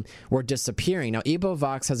disappearing. Now,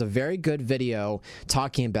 EpoVox has a very good video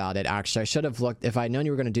talking about it. Actually, I should have looked, if I'd known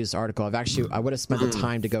you were going to do this article, I would have spent the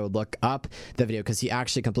time to go look up the video, because he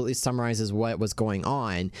actually completely summarizes what was going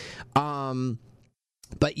on.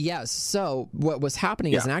 But yes, so what was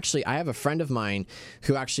happening is, and actually I have a friend of mine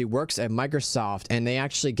who actually works at Microsoft, and they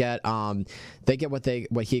actually get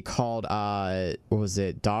what he called what was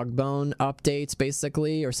it, dog bone updates,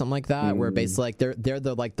 basically, or something like that, where basically like they're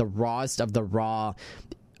the rawest of the raw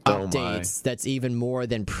updates. That's even more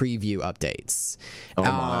than preview updates.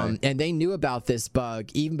 And they knew about this bug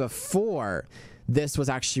even before this was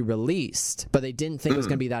actually released, but they didn't think it was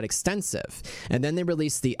going to be that extensive. And then they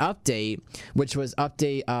released the update, which was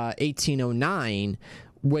update 1809,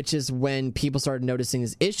 which is when people started noticing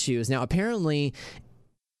these issues. Now, apparently,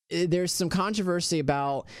 there's some controversy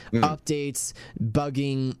about updates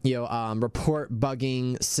bugging, report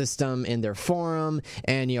bugging system in their forum,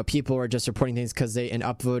 and people are just reporting things and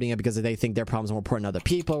upvoting it because they think their problems are more important than other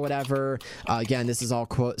people, or whatever. Again, this is all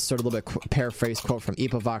quote, sort of a little bit paraphrased quote from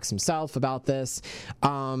EpoVox himself about this.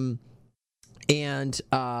 So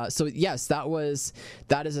yes,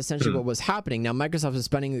 that is essentially what was happening. Now, Microsoft is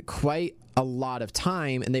spending quite a lot of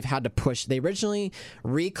time, and they've had to push. They originally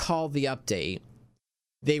recalled the update.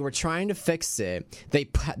 They were trying to fix it. They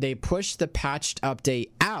pushed the patched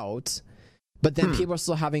update out, but then people are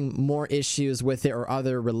still having more issues with it, or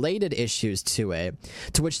other related issues to it,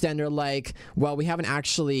 to which then they're like, well, we haven't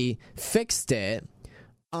actually fixed it.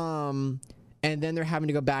 And then they're having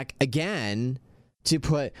to go back again to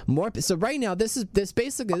put more. So right now, this is an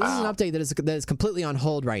update that is completely on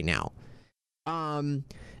hold right now.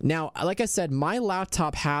 Now, like I said, my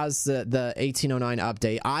laptop has the 1809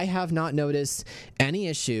 update. I have not noticed any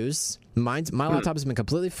issues. My laptop has been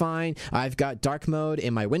completely fine. I've got dark mode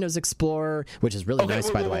in my Windows Explorer, which is really nice,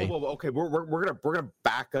 by the way. Okay, we're gonna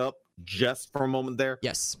back up just for a moment there.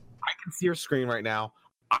 Yes, I can see your screen right now.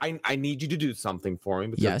 I need you to do something for me,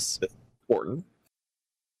 because it's important.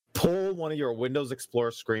 Pull one of your Windows Explorer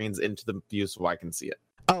screens into the view so I can see it.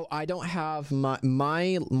 Oh, I don't have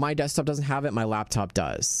my desktop doesn't have it. My laptop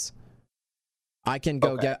does. I can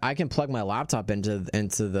I can plug my laptop into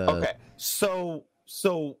the. Okay, so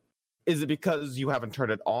is it because you haven't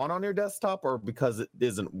turned it on your desktop, or because it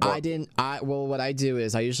isn't working? Well, what I do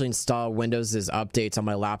is I usually install Windows's updates on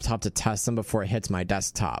my laptop to test them before it hits my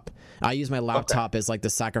desktop. I use my laptop as like the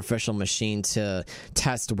sacrificial machine to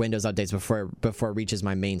test Windows updates before it reaches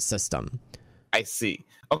my main system. I see.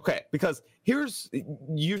 Okay, because here's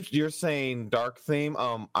you're saying dark theme.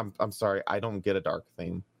 I'm sorry, I don't get a dark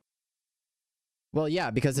theme. Well,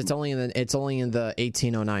 yeah, because it's only in the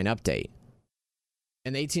 1809 update.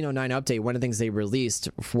 In the 1809 update, one of the things they released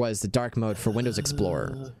was the dark mode for Windows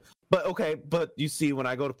Explorer. But you see, when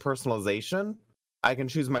I go to personalization, I can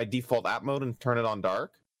choose my default app mode and turn it on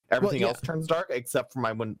dark, Everything else turns dark except for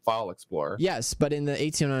my File Explorer. Yes, but in the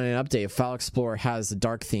 1809 update, File Explorer has a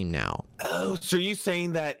dark theme now. Oh, so are you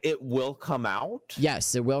saying that it will come out?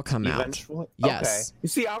 Yes, it will come eventually? out. Yes. Okay. You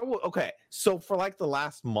see, okay. So for like the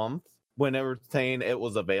last month, when they were saying it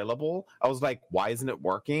was available, I was like, why isn't it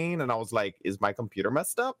working? And I was like, is my computer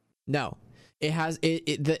messed up? No. It has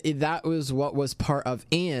that was what was part of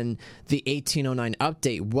in the 1809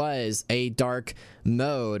 update was a dark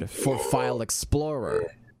mode for File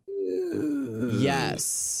Explorer.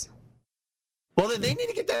 Yes. Well, then they need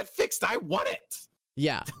to get that fixed. I want it.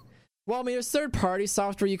 Yeah. Well, I mean, there's third-party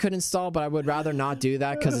software you could install, but I would rather not do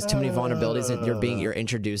that because there's too many vulnerabilities that you're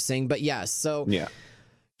introducing. But yes, so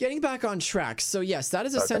getting back on track. So yes, that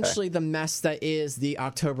is essentially the mess that is the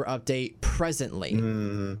October update presently.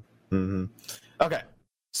 Okay,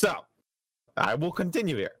 so I will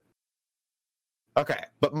continue here. Okay,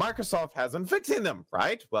 but Microsoft hasn't fixing them,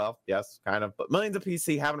 right? Well, yes, kind of, but millions of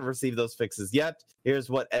PC haven't received those fixes yet. Here's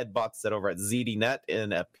what Ed Bot said over at ZDNet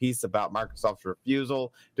in a piece about Microsoft's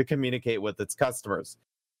refusal to communicate with its customers.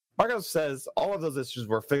 Microsoft says all of those issues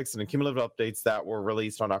were fixed in cumulative updates that were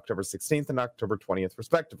released on October 16th and October 20th,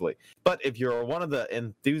 respectively. But if you're one of the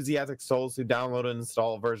enthusiastic souls who downloaded and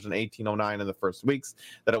installed version 1809 in the first weeks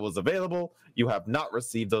that it was available, you have not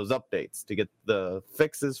received those updates. To get the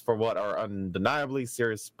fixes for what are undeniably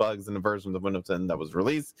serious bugs in the version of Windows 10 that was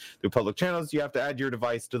released through public channels, you have to add your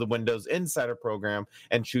device to the Windows Insider program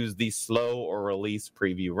and choose the slow or release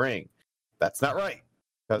preview ring. That's not right.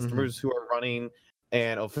 Customers who are running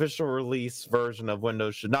an official release version of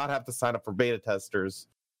Windows should not have to sign up for beta testers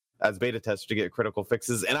to get critical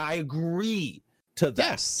fixes. And I agree to that.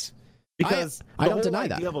 Yes. Because I don't deny that.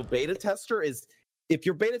 The idea of a beta tester is if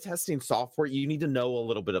you're beta testing software, you need to know a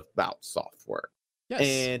little bit about software. Yes.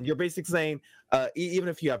 And you're basically saying, even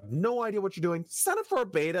if you have no idea what you're doing, sign up for our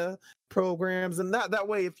beta programs. And that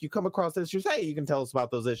way, if you come across issues, hey, you can tell us about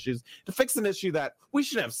those issues to fix an issue that we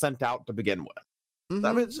should have sent out to begin with.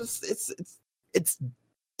 I mean, it's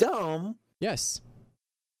dumb. Yes.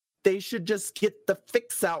 They should just get the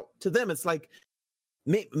fix out to them. It's like,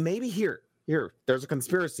 maybe here, there's a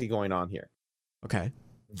conspiracy going on here. Okay.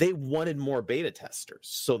 They wanted more beta testers.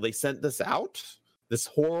 So they sent this out, this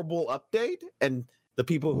horrible update, and the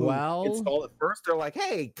people who install it first, they're like,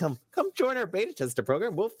 hey, come join our beta tester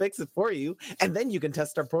program. We'll fix it for you. And then you can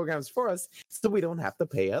test our programs for us so we don't have to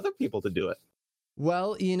pay other people to do it.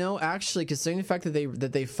 Well, actually, considering the fact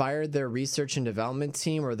that they fired their research and development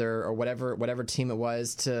team or whatever team it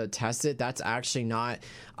was to test it, that's actually not.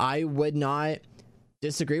 I would not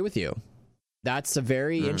disagree with you. That's a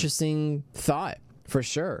very interesting thought for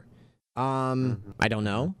sure. I don't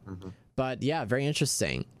know, but yeah, very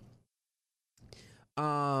interesting.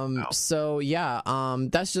 So yeah,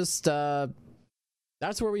 that's just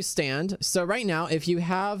that's where we stand. So right now, if you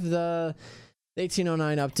have the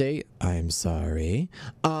 1809 update, I'm sorry.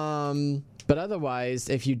 But otherwise,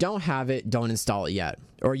 if you don't have it, don't install it yet.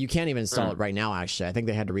 Or you can't even install it right now, actually. I think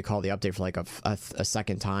they had to recall the update for like a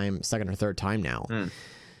second or third time now.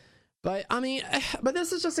 But I mean, but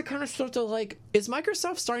this is just a kind of sort of like, is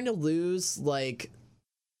Microsoft starting to lose, like,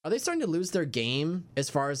 are they starting to lose their game as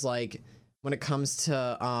far as like when it comes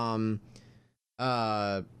to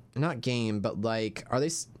not game, but like, are they,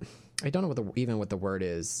 I don't know what the word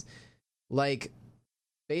is. Like,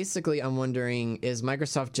 basically, I'm wondering, is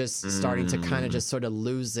Microsoft just starting to kind of just sort of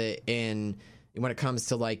lose it in when it comes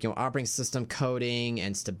to like, operating system coding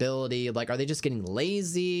and stability? Like, are they just getting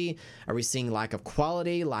lazy? Are we seeing lack of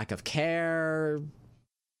quality, lack of care?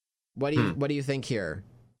 What do you think here?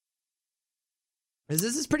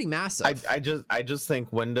 This is pretty massive. I just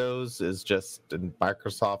think Windows is just, and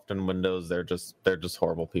Microsoft and Windows, they're just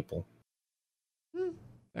horrible people.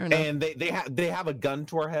 Fair enough. And they have a gun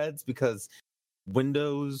to our heads because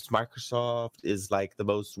Windows, Microsoft is like the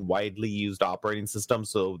most widely used operating system.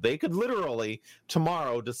 So they could literally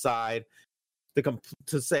tomorrow decide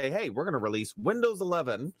to say, hey, we're going to release Windows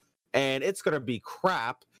 11 and it's going to be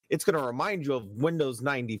crap. It's going to remind you of Windows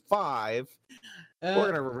 95. We're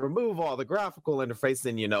going to remove all the graphical interface.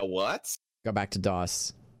 And you know what? Go back to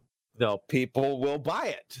DOS. No, people will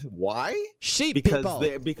buy it. Why?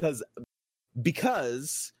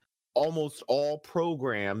 Because almost all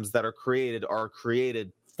programs that are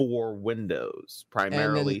created for Windows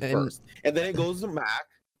primarily first. And then it goes to Mac,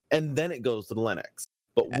 and then it goes to Linux.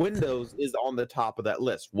 But Windows is on the top of that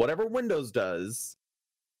list. Whatever Windows does,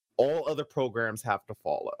 all other programs have to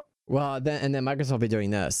follow. Well, then Microsoft will be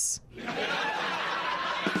doing this.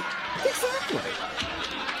 Exactly.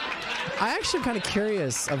 I actually am kind of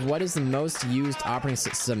curious of what is the most used operating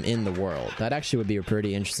system in the world. That actually would be a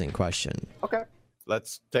pretty interesting question. Okay,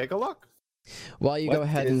 let's take a look. While you go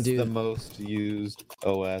ahead and do the most used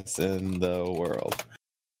OS in the world.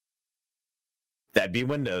 That'd be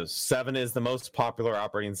Windows. 7 is the most popular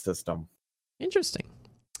operating system. Interesting.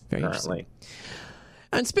 Very currently. Interesting.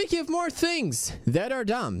 And speaking of more things that are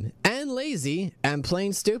dumb and lazy and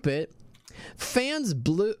plain stupid, fans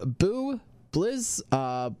boo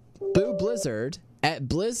Blizzard at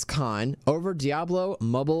BlizzCon over Diablo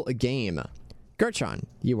mobile game. Gertron,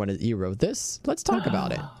 you wrote this. Let's talk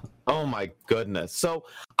about it. Oh my goodness. So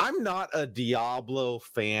I'm not a Diablo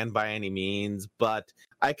fan by any means, but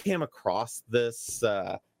I came across this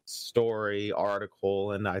story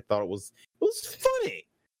article and I thought it was funny.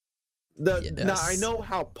 Now I know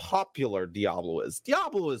how popular Diablo is.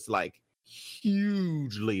 Diablo is like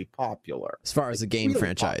hugely popular as far as a game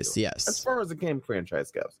franchise. Popular. Yes, as far as the game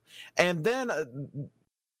franchise goes. And then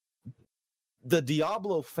the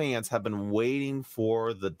Diablo fans have been waiting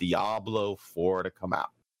for the Diablo 4 to come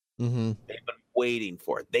out. Mm-hmm. They've been waiting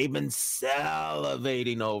for it. They've been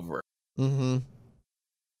salivating over it. Mm-hmm.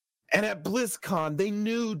 And at BlizzCon, they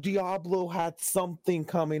knew Diablo had something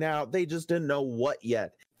coming out. They just didn't know what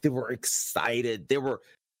yet. They were excited. They were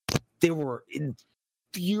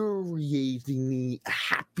infuriatingly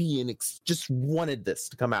happy and just wanted this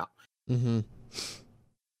to come out. Mm-hmm.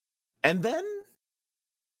 And then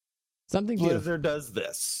something Blizzard does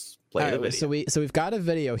this. Play the video. So we've got a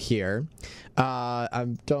video here. I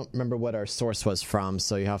don't remember what our source was from,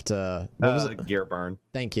 so you have to. Gearburn.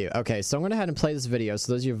 Thank you. Okay, so I'm going to go ahead and play this video.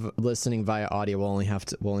 So those of you listening via audio will only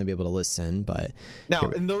be able to listen. But now,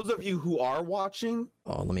 and those of you who are watching,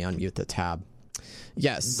 let me unmute the tab.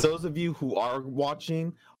 Yes. Those of you who are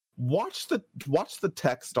watching, watch the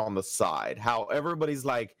text on the side. How everybody's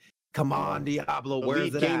like, "Come on, Diablo,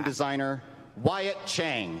 where's it at?" Game designer Wyatt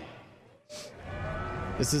Chang.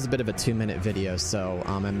 This is a bit of a 2-minute video, so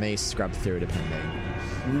I may scrub through depending.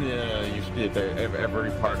 Yeah, you should.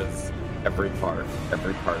 Every part is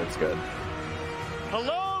good.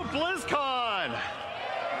 Hello, BlizzCon.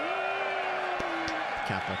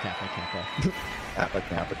 Kappa.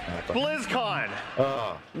 BlizzCon.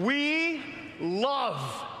 We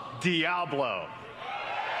love Diablo.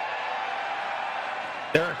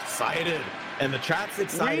 They're excited. And the chat's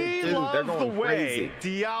excited too. They're going crazy.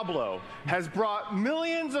 Diablo has brought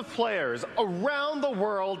millions of players around the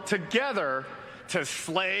world together to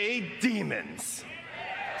slay demons.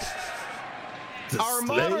 Our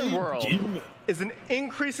modern world is an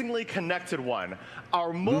increasingly connected one.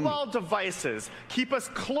 Our mobile devices keep us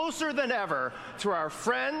closer than ever to our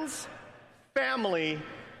friends, family,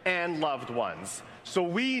 and loved ones. So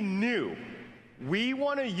we knew we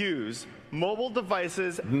want to use mobile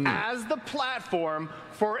devices as the platform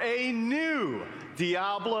for a new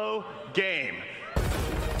Diablo game.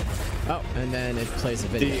 Oh, and then it plays a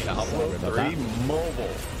video. Diablo 3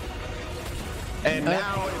 mobile. And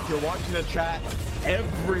now, if you're watching the chat,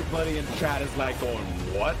 everybody in chat is like going,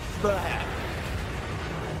 what the heck?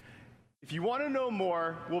 If you want to know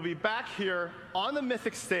more, we'll be back here on the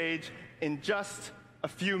Mythic stage in just a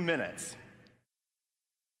few minutes.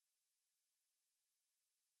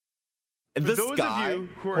 And for those of you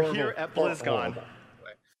who are here at BlizzCon,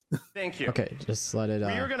 thank you. Okay, just let it.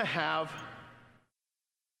 We are going to have.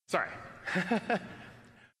 Sorry.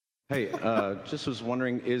 Hey, just was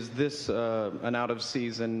wondering, is this an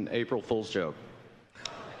out-of-season April Fool's joke?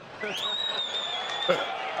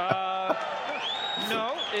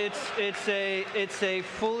 No, it's a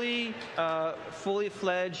fully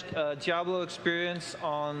fledged Diablo experience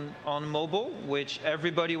on mobile, which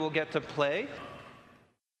everybody will get to play.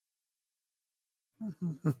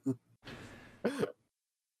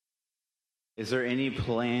 Is there any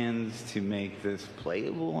plans to make this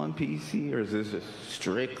playable on PC, or is this just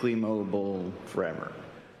strictly mobile forever?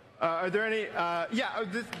 Are there any?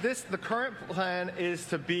 The current plan is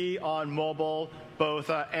to be on mobile,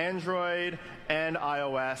 both Android and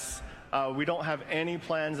iOS. We don't have any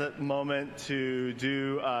plans at the moment to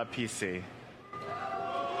do PC.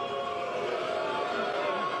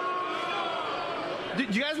 Do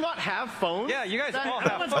you guys not have phones? Yeah, you guys all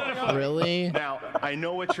have phones. Really? Now, I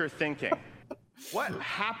know what you're thinking. What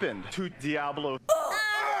happened to Diablo?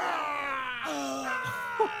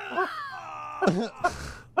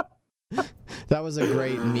 That was a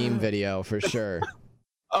great meme video for sure.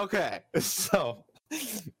 Okay, so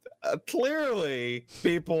clearly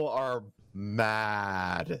people are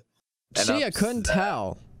mad. See, I couldn't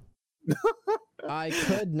tell. I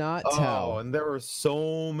could not tell. Oh, and there were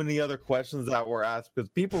so many other questions that were asked because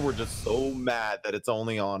people were just so mad that it's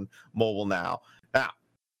only on mobile now.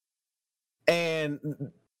 And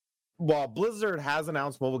while Blizzard has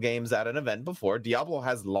announced mobile games at an event before, Diablo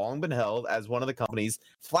has long been held as one of the company's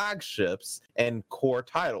flagships and core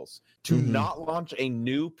titles. To not launch a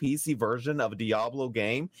new PC version of a Diablo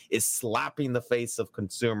game is slapping the face of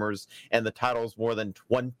consumers and the title's more than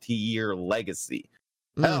 20-year legacy.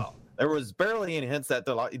 Hell, there was barely any hints that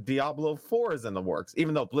Diablo 4 is in the works,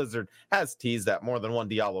 even though Blizzard has teased that more than one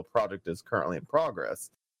Diablo project is currently in progress.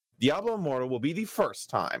 Diablo Immortal will be the first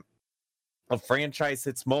time a franchise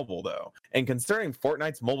hits mobile, though. And considering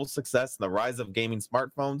Fortnite's mobile success and the rise of gaming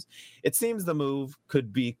smartphones, it seems the move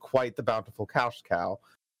could be quite the bountiful cash cow.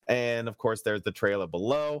 And, of course, there's the trailer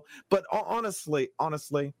below. But honestly...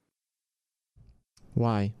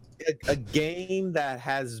 Why? A game that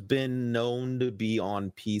has been known to be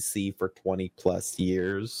on PC for 20 plus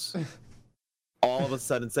years, all of a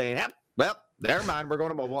sudden saying, well, never mind, we're going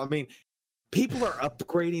to mobile. I mean, people are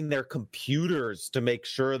upgrading their computers to make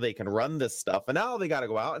sure they can run this stuff. And now they got to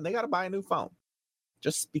go out and they got to buy a new phone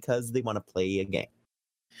just because they want to play a game.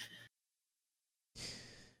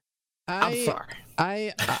 I'm sorry.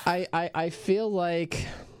 I feel like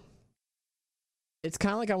it's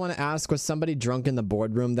kind of like I want to ask, was somebody drunk in the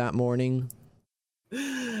boardroom that morning?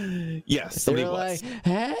 Yes, they were like,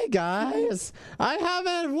 hey guys, I have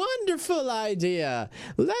a wonderful idea.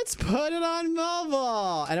 Let's put it on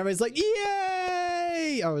mobile. And everybody's like,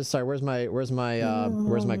 yay! Oh, sorry, where's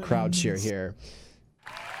my crowd cheer here?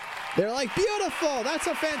 They're like, beautiful, that's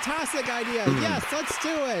a fantastic idea. Yes, let's do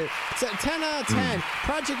it. It's a 10 out of 10.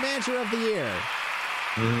 Project Manager of the Year.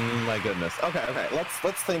 My goodness. Okay,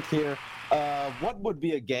 let's think here. What would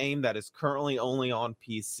be a game that is currently only on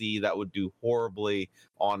PC that would do horribly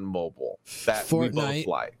on mobile that Fortnite, we both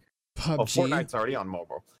like? PUBG. Oh, Fortnite's already on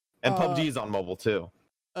mobile. And PUBG's on mobile too.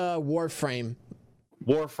 Warframe.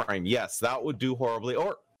 Warframe, yes, that would do horribly.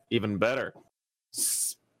 Or even better,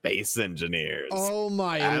 Space Engineers. Oh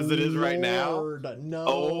my As it is right now. No.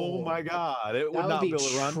 Oh my god. It would not be able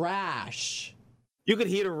to run. Trash. You could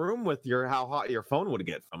heat a room with how hot your phone would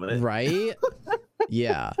get from it. Right?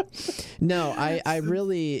 Yeah. No, I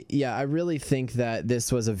really think that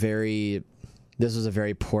this was a very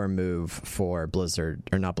poor move for Blizzard,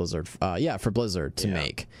 or not Blizzard. For Blizzard to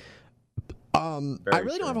make. I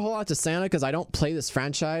really don't have a whole lot to say on it because I don't play this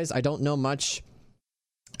franchise. I don't know much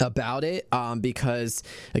about it because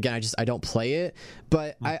again, I don't play it.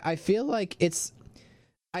 But I feel like it's,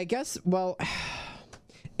 I guess, well,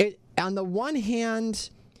 it, on the one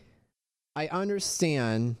hand, I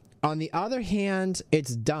understand. On the other hand,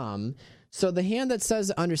 it's dumb. So the hand that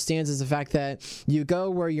says it understands is the fact that you go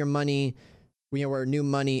where your money, where new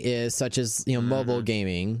money is, such as, mobile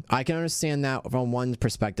gaming. I can understand that from one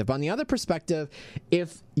perspective. But on the other perspective,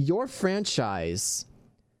 if your franchise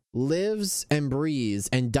lives and breathes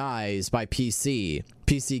and dies by PC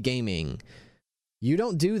gaming, you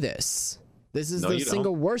don't do this. This is the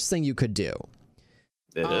single worst thing you could do.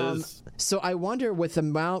 It is. So I wonder, with the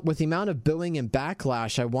amount of booing and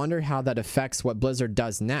backlash, I wonder how that affects what Blizzard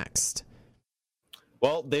does next.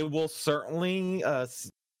 Well, they will certainly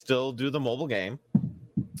still do the mobile game,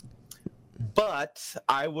 but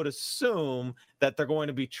I would assume that they're going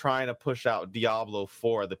to be trying to push out Diablo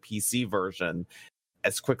 4, the PC version,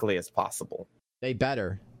 as quickly as possible. They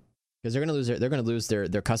better, because they're going to lose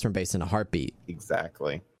their customer base in a heartbeat.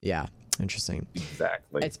 Exactly. Yeah. Interesting.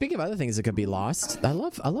 Exactly. And speaking of other things that could be lost, I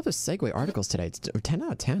love the segue articles today. It's 10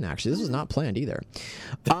 out of 10, actually. This was not planned either.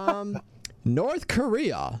 North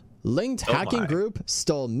Korea linked hacking group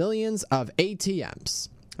stole millions of ATMs.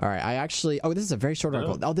 All right, this is a very short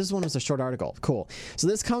article. Oh, this one was a short article. Cool. So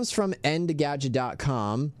this comes from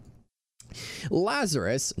Engadget.com.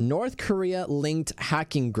 Lazarus, North Korea linked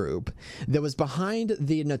hacking group that was behind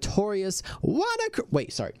the notorious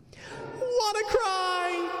WannaCry.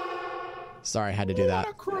 Sorry, I had to do that.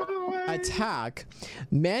 Attack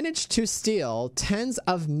managed to steal tens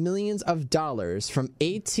of millions of dollars from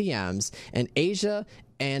ATMs in Asia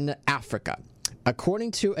and Africa. According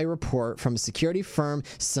to a report from security firm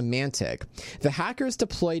Symantec, the hackers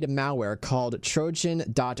deployed a malware called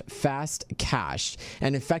Trojan.fastcash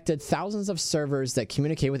and infected thousands of servers that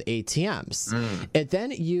communicate with ATMs. It then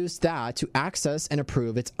used that to access and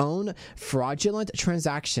approve its own fraudulent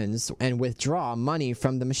transactions and withdraw money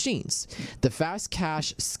from the machines. The fast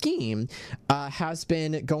cash scheme has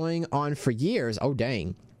been going on for years. Oh,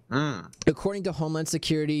 dang. According to Homeland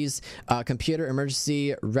Security's Computer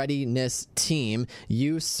Emergency Readiness Team,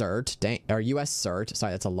 USCERT,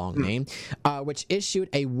 sorry, that's a long name, which issued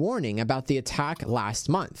a warning about the attack last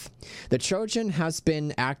month. The Trojan has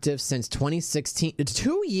been active since 2016.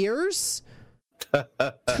 2 years?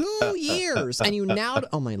 2 years, and you now,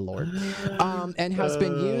 oh my lord, and has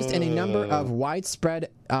been used in a number of widespread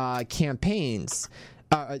campaigns.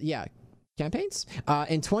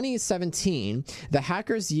 In 2017, the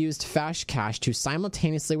hackers used FastCash to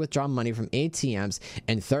simultaneously withdraw money from ATMs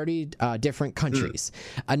in 30 different countries.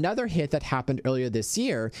 Another hit that happened earlier this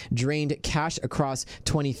year drained cash across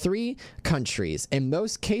 23 countries. In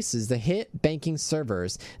most cases, the hit banking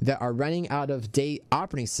servers that are running out of date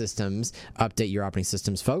operating systems, update your operating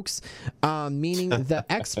systems, folks, meaning the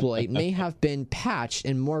exploit may have been patched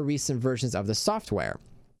in more recent versions of the software.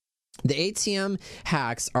 The ATM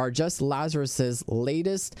hacks are just Lazarus's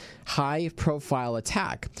latest high-profile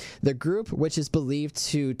attack. The group, which is believed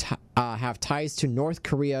to have ties to North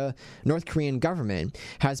Korean government,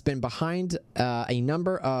 has been behind a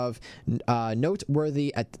number of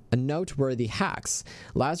noteworthy hacks.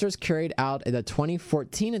 Lazarus carried out the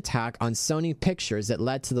 2014 attack on Sony Pictures that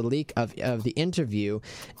led to the leak of the interview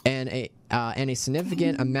and a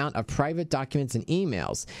significant amount of private documents and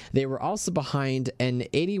emails. They were also behind an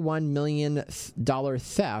 $81 million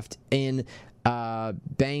theft in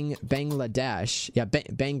Bangladesh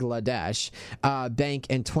bank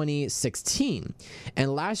in 2016,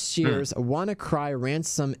 and last year's WannaCry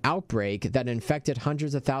ransom outbreak that infected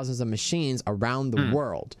hundreds of thousands of machines around the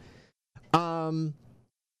world.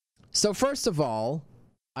 So first of all,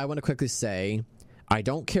 I want to quickly say, I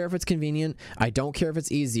don't care if it's convenient. I don't care if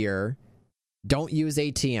it's easier. Don't use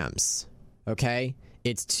ATMs, okay?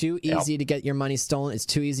 It's too easy to get your money stolen. It's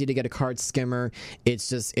too easy to get a card skimmer. It's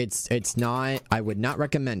just, it's not, I would not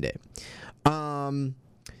recommend it.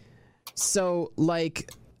 So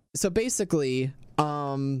basically,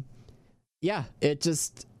 yeah, it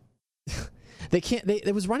just,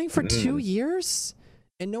 it was running for 2 years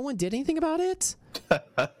and no one did anything about it?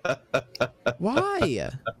 Why?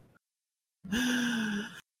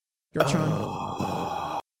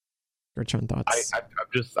 Gertron, thoughts?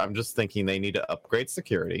 I'm just thinking they need to upgrade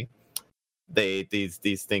security.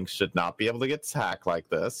 These things should not be able to get hacked like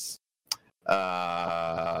this. That's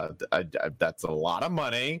a lot of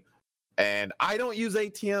money, and I don't use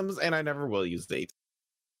ATMs, and I never will use the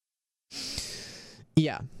ATMs.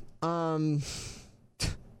 Yeah.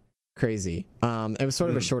 Crazy. It was sort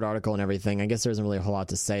of a short article and everything. I guess there isn't really a whole lot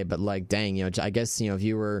to say, but like, dang, you know, I guess, you know,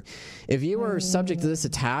 if you were subject to this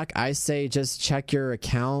attack, I say just check your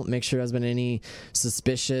account, make sure there hasn't been any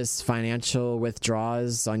suspicious financial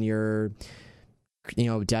withdrawals on your, you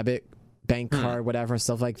know, debit bank card, whatever,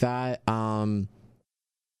 stuff like that.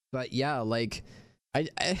 But yeah, like, I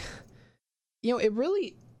you know, it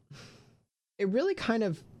really kind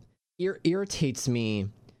of irritates me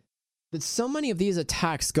that so many of these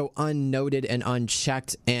attacks go unnoted and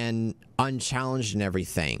unchecked and unchallenged and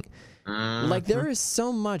everything. Like, there is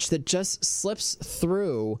so much that just slips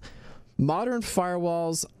through modern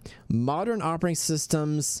firewalls, modern operating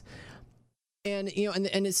systems, and you know,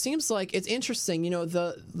 and it seems like it's interesting. You know,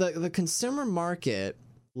 the consumer market,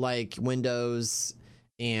 like Windows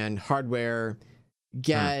and hardware,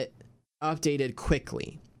 get updated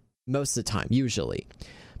quickly most of the time, usually.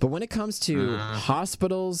 But when it comes to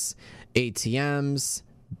hospitals, ATMs,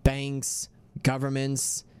 banks,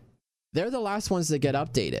 governments, they're the last ones that get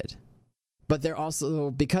updated. But they're also,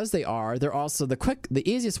 because they're also the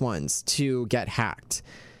easiest ones to get hacked.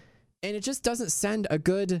 And it just doesn't send a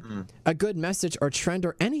good message or trend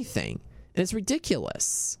or anything. And it's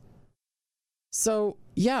ridiculous. So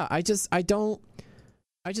yeah, I don't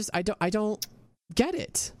get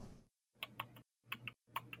it.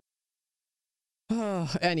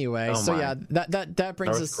 Anyway, so yeah, that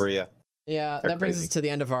brings North Korea. Yeah, that brings us to the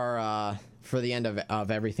end of our for the end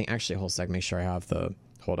of everything. Actually, hold a sec, make sure I have the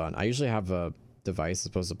hold on. I usually have a device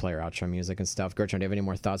supposed to play our outro music and stuff. Gertrude, do you have any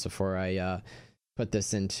more thoughts before I put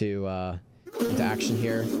this into action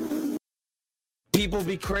here? People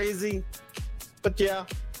be crazy, but yeah,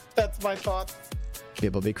 that's my thought.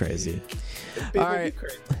 People be crazy. All right.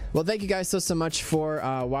 Well, thank you guys so much for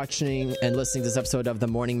watching and listening to this episode of the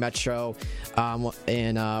Morning Metro.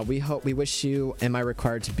 And we wish you. Am I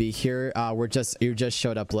required to be here? You just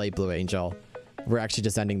showed up late, Blue Angel. We're actually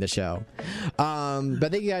just ending the show.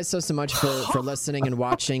 But thank you guys so much for listening and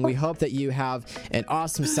watching. We hope that you have an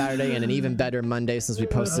awesome Saturday and an even better Monday, since we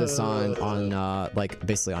post this on like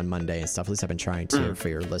basically on Monday and stuff. At least I've been trying to, for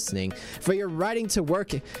your listening, for your riding to work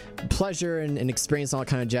pleasure and experience, all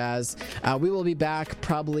kind of jazz. We will be back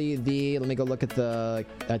probably let me go look at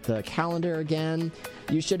the calendar again.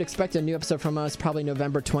 You should expect a new episode from us probably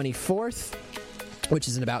November 24th. Which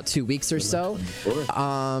is in about 2 weeks or so.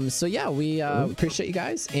 So yeah, we appreciate you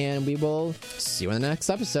guys, and we will see you in the next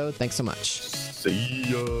episode. Thanks so much. See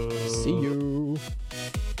ya. See you.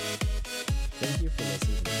 Thank you for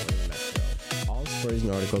listening to the Morning Metro. All stories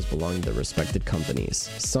and articles belong to their respected companies.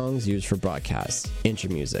 Songs used for broadcasts.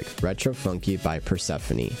 Intro music, Retro Funky by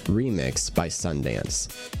Persephone. Remix by Sundance.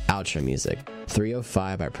 Outro music,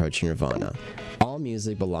 305 by Approaching Nirvana. All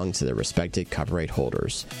music belongs to their respected copyright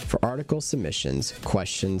holders. For article submissions,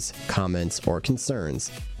 questions, comments, or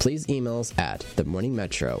concerns, please email us at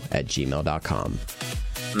themorningmetro@gmail.com.